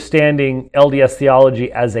of understanding LDS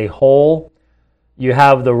theology as a whole. You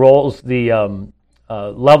have the roles, the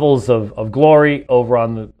levels of glory over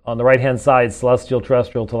on the right hand side: celestial,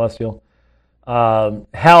 terrestrial, telestial,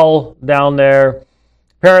 hell down there,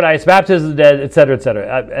 paradise, baptism of the dead, etc.,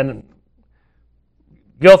 etc. And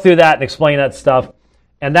go through that and explain that stuff,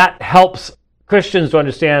 and that helps Christians to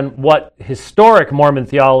understand what historic Mormon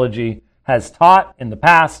theology has taught in the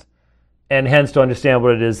past, and hence to understand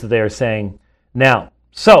what it is that they are saying now.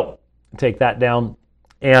 So, take that down,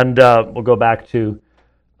 and we'll go back to,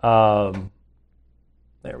 there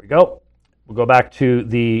we go. We'll go back to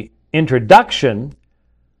the introduction,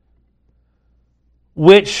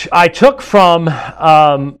 which I took from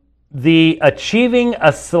the Achieving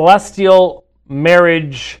a Celestial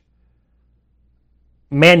Marriage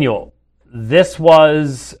Manual. This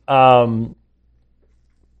was a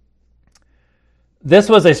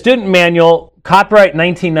student manual, copyright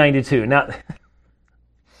 1992. Now,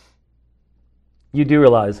 you do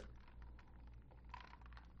realize,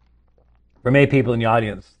 for many people in the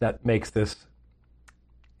audience, that makes this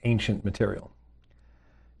ancient material.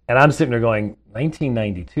 And I'm sitting there going,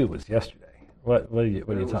 1992 was yesterday. What are you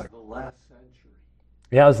talking about? It was the last century.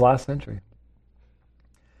 Yeah, it was last century.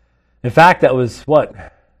 In fact, that was,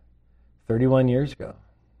 31 years ago.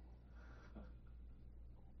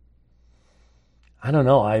 I don't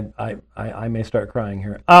know. I may start crying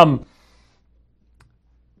here.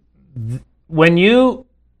 When you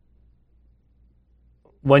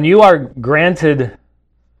are granted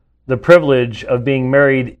the privilege of being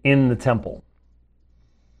married in the temple,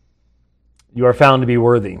 you are found to be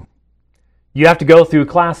worthy. You have to go through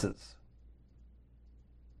classes,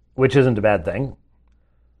 which isn't a bad thing.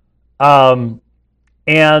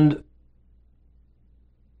 And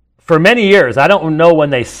for many years, I don't know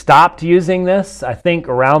when they stopped using this, I think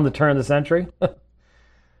around the turn of the century.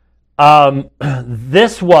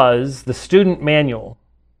 This was the student manual.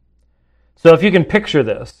 So if you can picture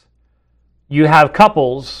this, you have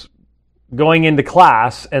couples going into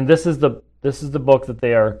class, and this is the book that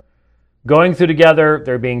they are going through together,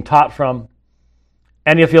 they're being taught from.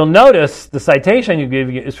 And if you'll notice, the citation you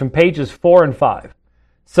give you is from pages 4 and 5.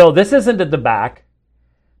 So this isn't at the back.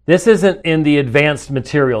 This isn't in the advanced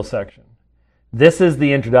material section. This is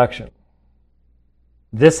the introduction.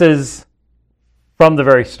 This is from the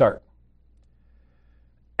very start.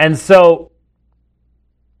 And so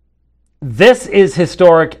this is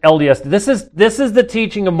historic LDS. This is the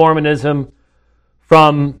teaching of Mormonism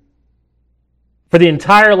for the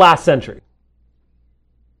entire last century.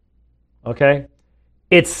 Okay?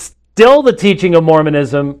 It's still the teaching of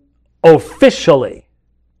Mormonism officially.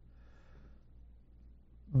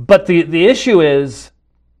 But the issue is,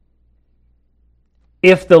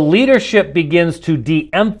 if the leadership begins to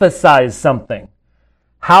de-emphasize something,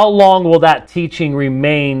 how long will that teaching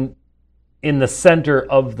remain in the center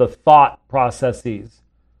of the thought processes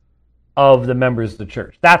of the members of the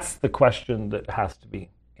church? That's the question that has to be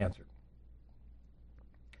answered.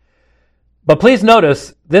 But please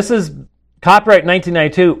notice, this is copyright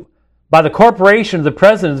 1992 by the corporation of the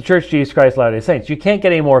president of the Church of Jesus Christ of Latter-day Saints. You can't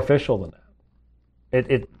get any more official than that.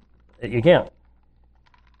 You can't.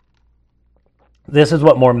 This is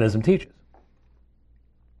what Mormonism teaches.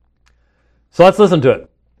 So let's listen to it.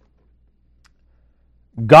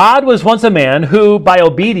 God was once a man who, by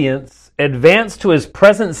obedience, advanced to his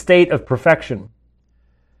present state of perfection.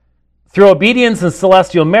 Through obedience and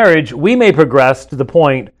celestial marriage, we may progress to the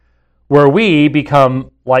point where we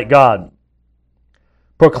become like God.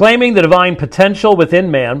 Proclaiming the divine potential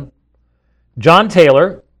within man, John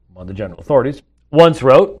Taylor, one of the general authorities, once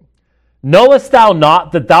wrote, "Knowest thou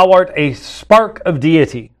not that thou art a spark of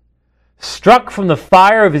deity, struck from the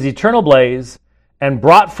fire of his eternal blaze, and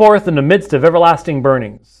brought forth in the midst of everlasting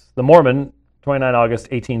burnings?" The Mormon, 29 August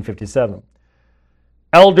 1857.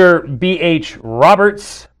 Elder B.H.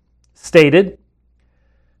 Roberts stated,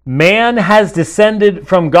 "Man has descended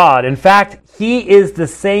from God. In fact, he is the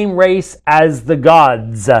same race as the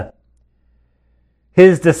gods.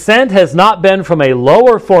 His descent has not been from a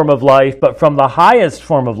lower form of life, but from the highest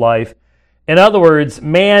form of life. In other words,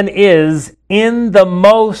 man is, in the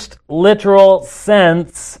most literal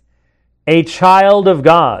sense, a child of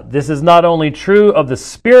God. This is not only true of the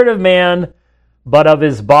spirit of man, but of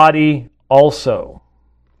his body also."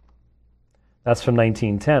 That's from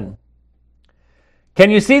 1910. Can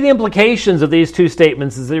you see the implications of these two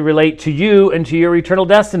statements as they relate to you and to your eternal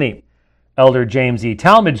destiny? Elder James E.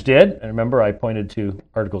 Talmage did. And remember, I pointed to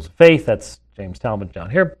Articles of Faith. That's James Talmage down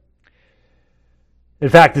here. In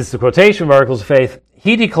fact, this is a quotation from Articles of Faith.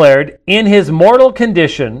 He declared, "In his mortal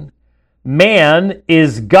condition, man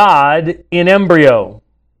is God in embryo.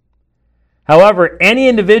 However, any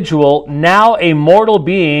individual, now a mortal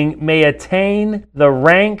being, may attain the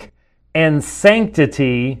rank and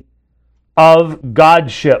sanctity of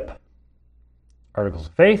Godship. Articles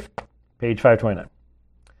of Faith, page 529.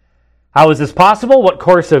 How is this possible? What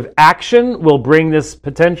course of action will bring this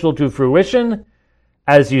potential to fruition?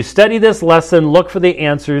 As you study this lesson, look for the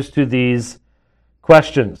answers to these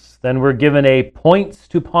questions. Then we're given a points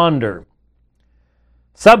to ponder.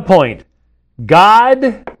 Subpoint: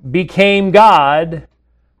 God became God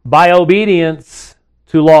by obedience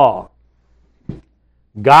to law.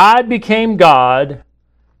 God became God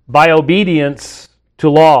by obedience to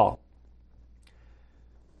law.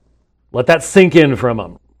 Let that sink in for a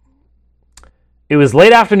moment. It was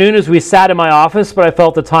late afternoon as we sat in my office, but I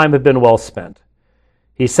felt the time had been well spent.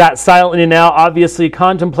 He sat silently now, obviously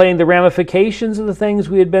contemplating the ramifications of the things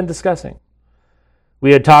we had been discussing.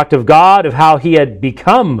 We had talked of God, of how he had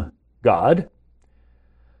become God,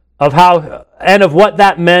 of how and of what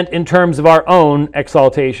that meant in terms of our own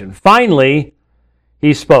exaltation. Finally,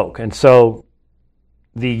 he spoke. And so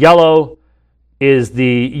the yellow is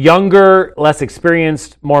the younger, less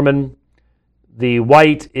experienced Mormon. The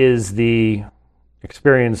white is the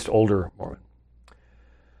experienced, older Mormon.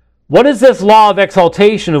 What is this law of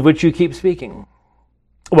exaltation of which you keep speaking?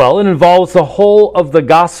 Well, it involves the whole of the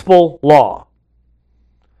gospel law.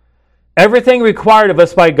 Everything required of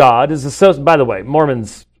us by God is associated. By the way,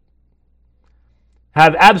 Mormons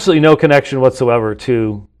have absolutely no connection whatsoever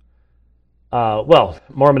to,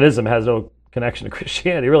 Mormonism has no connection to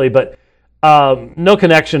Christianity, really, but no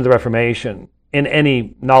connection to the Reformation in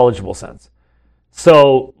any knowledgeable sense.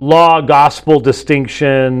 So law, gospel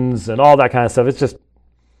distinctions, and all that kind of stuff, it's just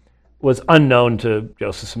was unknown to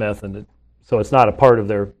Joseph Smith, and so it's not a part of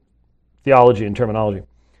their theology and terminology.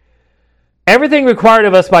 Everything required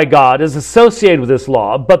of us by God is associated with this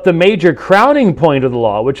law, but the major crowning point of the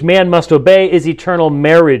law, which man must obey, is eternal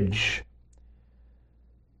marriage.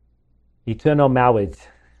 Eternal marriage.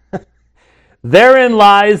 Therein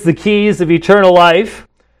lies the keys of eternal life,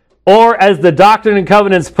 or as the Doctrine and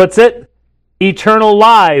Covenants puts it, eternal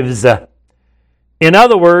lives. In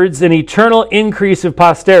other words, an eternal increase of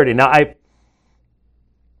posterity. Now,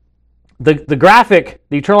 the graphic,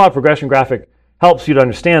 the eternal life progression graphic, helps you to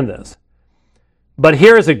understand this. But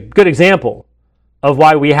here is a good example of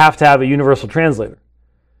why we have to have a universal translator.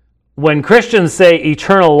 When Christians say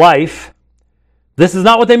eternal life, this is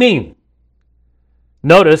not what they mean.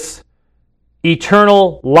 Notice,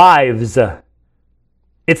 eternal lives.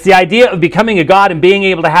 It's the idea of becoming a God and being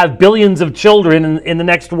able to have billions of children in the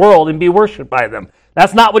next world and be worshipped by them.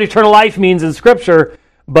 That's not what eternal life means in Scripture,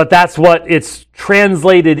 but that's what it's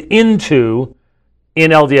translated into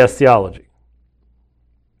in LDS theology.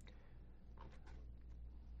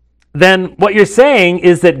 Then what you're saying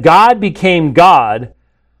is that God became God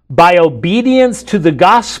by obedience to the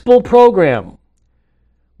gospel program,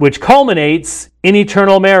 which culminates in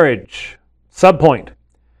eternal marriage. Subpoint: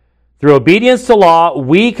 through obedience to law,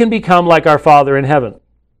 we can become like our Father in heaven.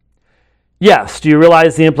 Yes, do you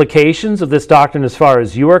realize the implications of this doctrine as far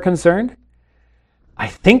as you are concerned? I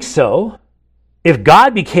think so. If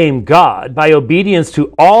God became God by obedience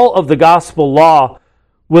to all of the gospel law,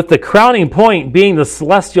 with the crowning point being the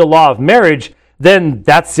celestial law of marriage, then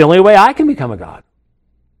that's the only way I can become a God.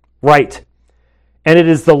 Right. And it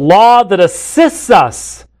is the law that assists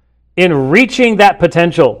us in reaching that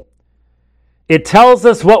potential. It tells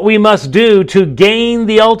us what we must do to gain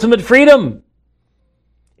the ultimate freedom.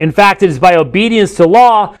 In fact, it is by obedience to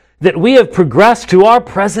law that we have progressed to our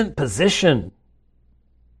present position.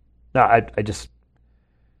 Now,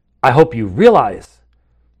 I hope you realize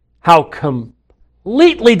how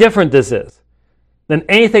completely different this is than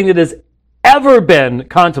anything that has ever been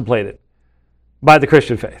contemplated by the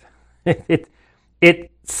Christian faith.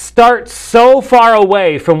 It starts so far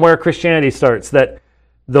away from where Christianity starts that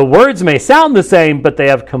the words may sound the same, but they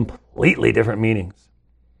have completely different meanings.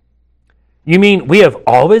 You mean we have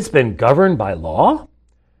always been governed by law?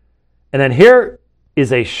 And then here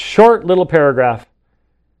is a short little paragraph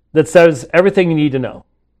that says everything you need to know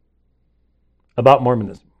about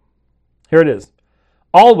Mormonism. Here it is.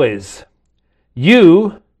 Always,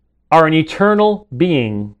 you are an eternal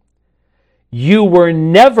being. You were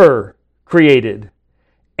never created,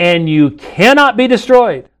 and you cannot be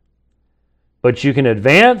destroyed. But you can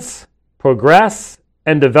advance, progress,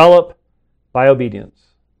 and develop by obedience.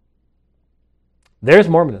 There's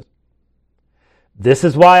Mormonism. This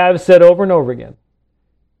is why I've said over and over again,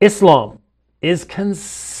 Islam is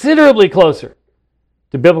considerably closer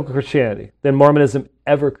to biblical Christianity than Mormonism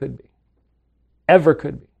ever could be. Ever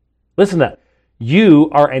could be. Listen to that.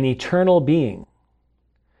 You are an eternal being.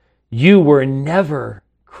 You were never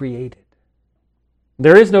created.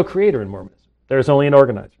 There is no creator in Mormonism. There is only an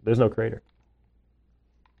organizer. There's no creator.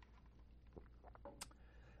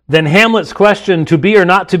 then Hamlet's question, to be or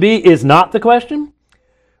not to be, is not the question?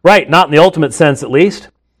 Right, not in the ultimate sense at least.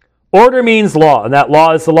 Order means law, and that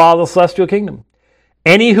law is the law of the celestial kingdom.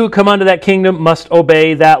 Any who come unto that kingdom must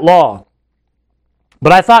obey that law.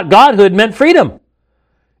 But I thought godhood meant freedom.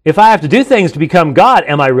 If I have to do things to become God,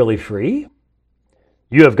 am I really free?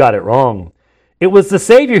 You have got it wrong. It was the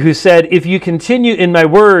Savior who said, if you continue in my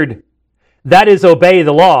word, that is, obey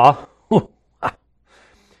the law,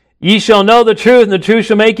 ye shall know the truth, and the truth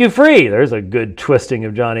shall make you free. There's a good twisting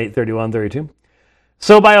of John 8:31-32.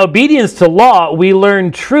 So by obedience to law, we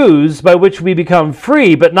learn truths by which we become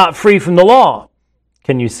free, but not free from the law.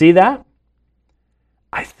 Can you see that?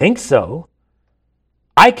 I think so.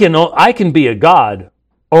 I can be a God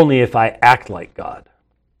only if I act like God.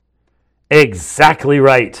 Exactly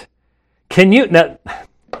right. Can you... Now,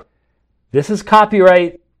 this is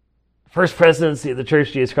copyright First Presidency of the Church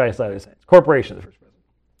of Jesus Christ of Latter-day Saints. Corporation of the First Presidency.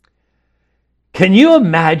 Can you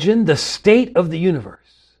imagine the state of the universe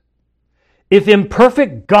if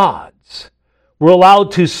imperfect gods were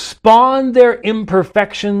allowed to spawn their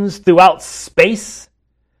imperfections throughout space?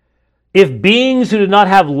 If beings who did not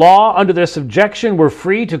have law under their subjection were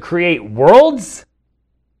free to create worlds?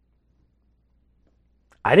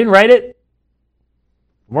 I didn't write it.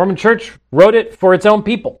 The Mormon Church wrote it for its own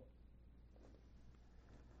people.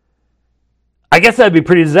 I guess that would be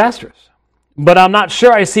pretty disastrous. But I'm not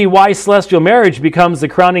sure I see why celestial marriage becomes the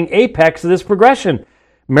crowning apex of this progression.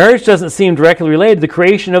 Marriage doesn't seem directly related to the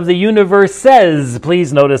creation of the universes.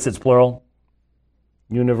 Please notice it's plural.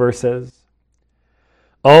 Universes.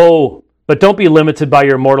 Oh, but don't be limited by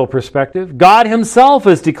your mortal perspective. God himself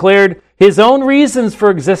has declared his own reasons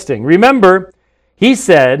for existing. Remember, he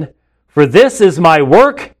said, for this is my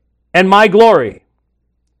work and my glory.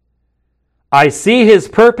 I see his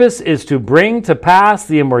purpose is to bring to pass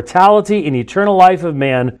the immortality and eternal life of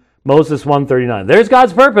man. Moses 1:39. There's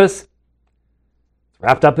God's purpose. It's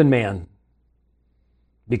wrapped up in man.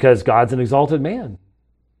 Because God's an exalted man.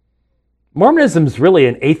 Mormonism is really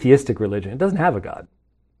an atheistic religion. It doesn't have a God.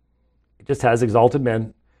 It just has exalted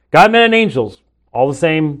men. God, men, and angels. All the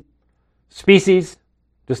same species,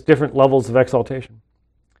 just different levels of exaltation.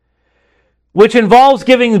 Which involves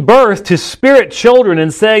giving birth to spirit children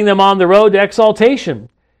and setting them on the road to exaltation.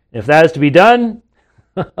 If that is to be done,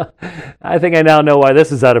 I think I now know why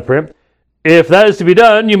this is out of print. If that is to be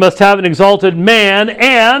done, you must have an exalted man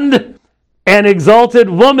and an exalted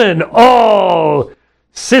woman. Oh,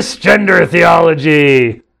 cisgender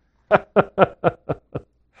theology.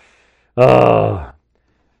 Oh,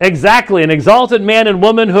 exactly, an exalted man and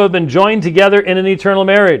woman who have been joined together in an eternal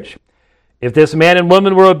marriage. If this man and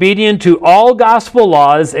woman were obedient to all gospel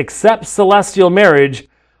laws except celestial marriage,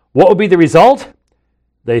 what would be the result?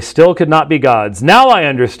 They still could not be gods. Now I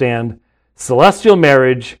understand. Celestial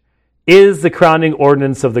marriage is the crowning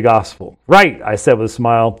ordinance of the gospel. Right, I said with a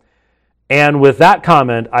smile. And with that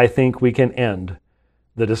comment, I think we can end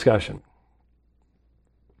the discussion.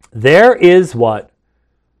 There is what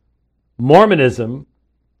Mormonism,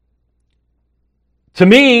 to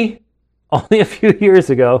me, only a few years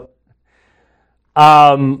ago,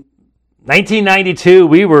 1992,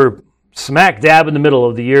 we were smack dab in the middle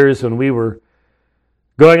of the years when we were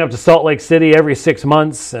going up to Salt Lake City every 6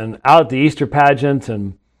 months and out at the Easter pageant.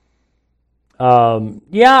 And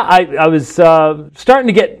I was starting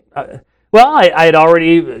to get, I had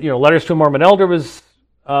already, Letters to a Mormon Elder was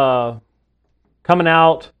coming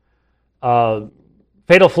out.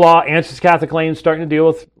 Fatal Flaw, Answers to Catholic Claims, starting to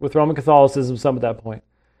deal with Roman Catholicism some at that point.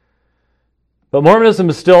 But Mormonism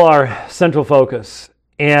is still our central focus.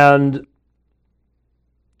 And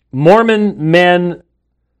Mormon men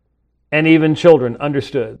and even children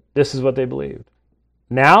understood this is what they believed.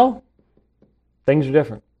 Now, things are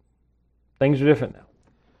different. Things are different now.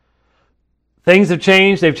 Things have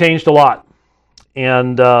changed. They've changed a lot.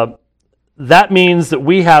 And that means that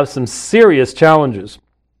we have some serious challenges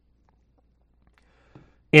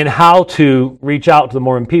in how to reach out to the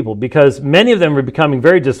Mormon people, because many of them are becoming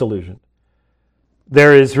very disillusioned.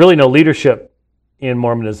 There is really no leadership in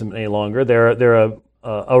Mormonism any longer. They're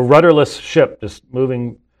a rudderless ship just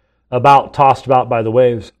moving about, tossed about by the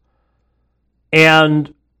waves.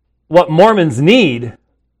 And what Mormons need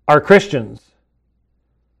are Christians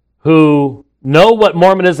who know what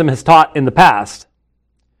Mormonism has taught in the past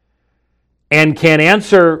and can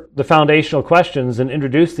answer the foundational questions and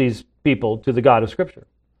introduce these people to the God of Scripture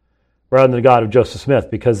rather than the God of Joseph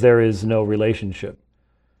Smith, because there is no relationship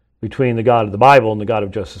between the God of the Bible and the God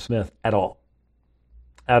of Joseph Smith at all.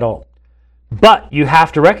 At all. But you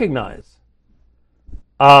have to recognize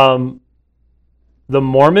the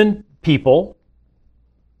Mormon people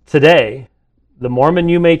today, the Mormon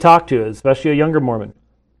you may talk to, especially a younger Mormon,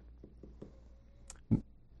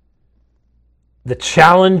 the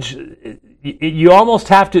challenge, you almost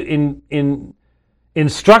have to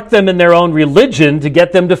instruct them in their own religion to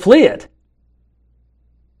get them to flee it,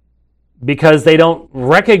 because they don't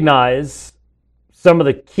recognize some of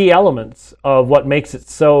the key elements of what makes it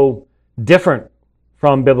so different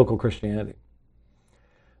from biblical Christianity.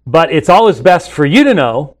 But it's always best for you to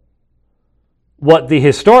know what the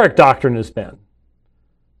historic doctrine has been,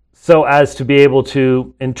 so as to be able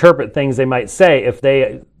to interpret things they might say if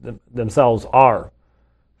they themselves are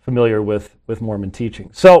familiar with Mormon teaching.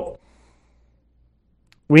 So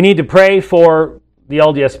we need to pray for the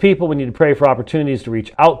LDS people. We need to pray for opportunities to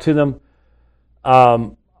reach out to them.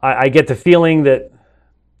 I get the feeling that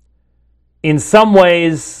in some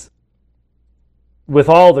ways, with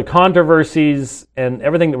all the controversies and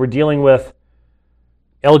everything that we're dealing with,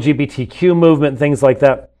 LGBTQ movement, things like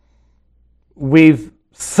that, we've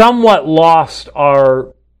somewhat lost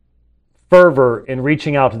our fervor in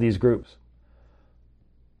reaching out to these groups.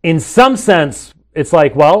 In some sense, it's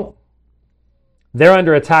like, well, they're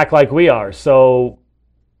under attack like we are, so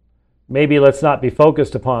maybe let's not be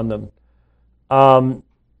focused upon them.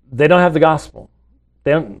 They don't have the gospel.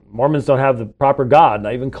 Mormons don't have the proper God,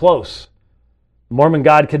 not even close. The Mormon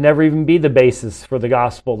God could never even be the basis for the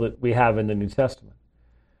gospel that we have in the New Testament.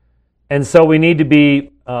 And so we need to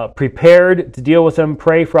be prepared to deal with them,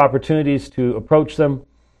 pray for opportunities to approach them,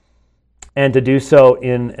 and to do so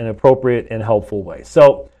in an appropriate and helpful way.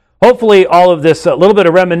 So hopefully all of this, a little bit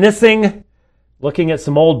of reminiscing, looking at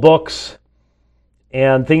some old books,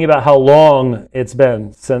 and thinking about how long it's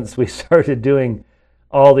been since we started doing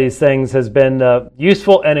all these things has been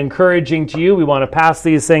useful and encouraging to you. We want to pass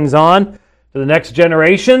these things on to the next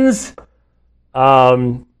generations,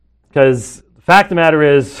 because the fact of the matter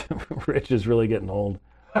is, Rich is really getting old.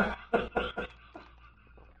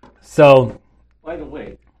 So, by the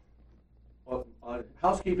way,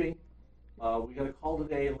 housekeeping, we got a call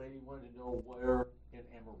today. A lady wanted to know where in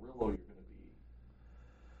Amarillo you're going to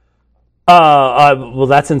be. Well,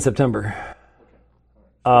 that's in September. Okay.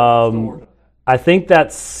 All right. Still working on that. I think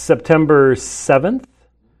that's September 7th,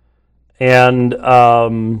 and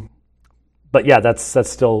but yeah, that's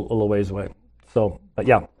still a little ways away. So, but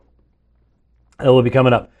yeah, it will be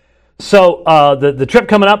coming up. So the trip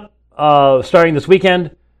coming up, starting this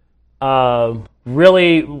weekend,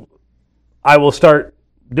 really, I will start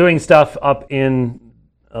doing stuff up in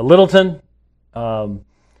Littleton.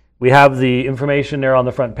 We have the information there on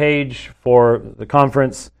the front page for the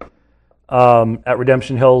conference at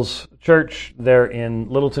Redemption Hills Church there in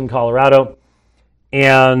Littleton, Colorado.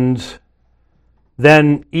 And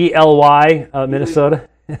then ELY, Minnesota.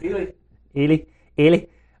 Ely.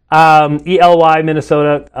 ELY,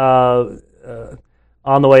 Minnesota,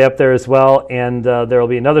 on the way up there as well. And there will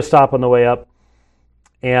be another stop on the way up.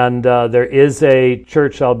 And there is a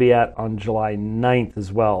church I'll be at on July 9th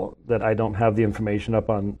as well that I don't have the information up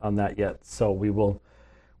on that yet. So we will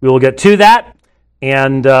get to that.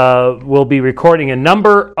 And we'll be recording a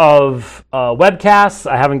number of webcasts.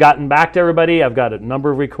 I haven't gotten back to everybody. I've got a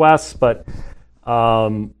number of requests, but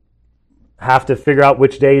have to figure out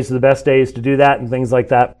which days are the best days to do that and things like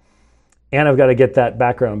that. And I've got to get that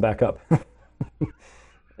background back up.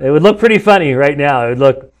 It would look pretty funny right now. It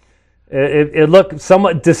would look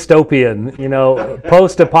somewhat dystopian,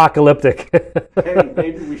 post-apocalyptic. Hey,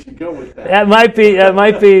 maybe we should go with that.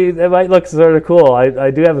 It might look sort of cool.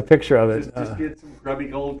 I do have a picture of it. Just get some grubby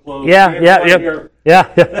gold clothes. Yeah.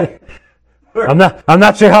 I'm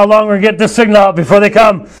not sure how long we're gonna get this signal out before they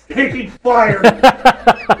come. Taking fire.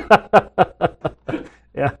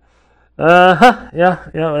 Yeah. Yeah.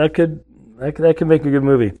 That could make a good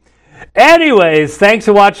movie. Anyways, thanks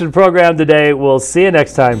for watching the program today. We'll see you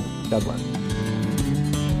next time. God bless.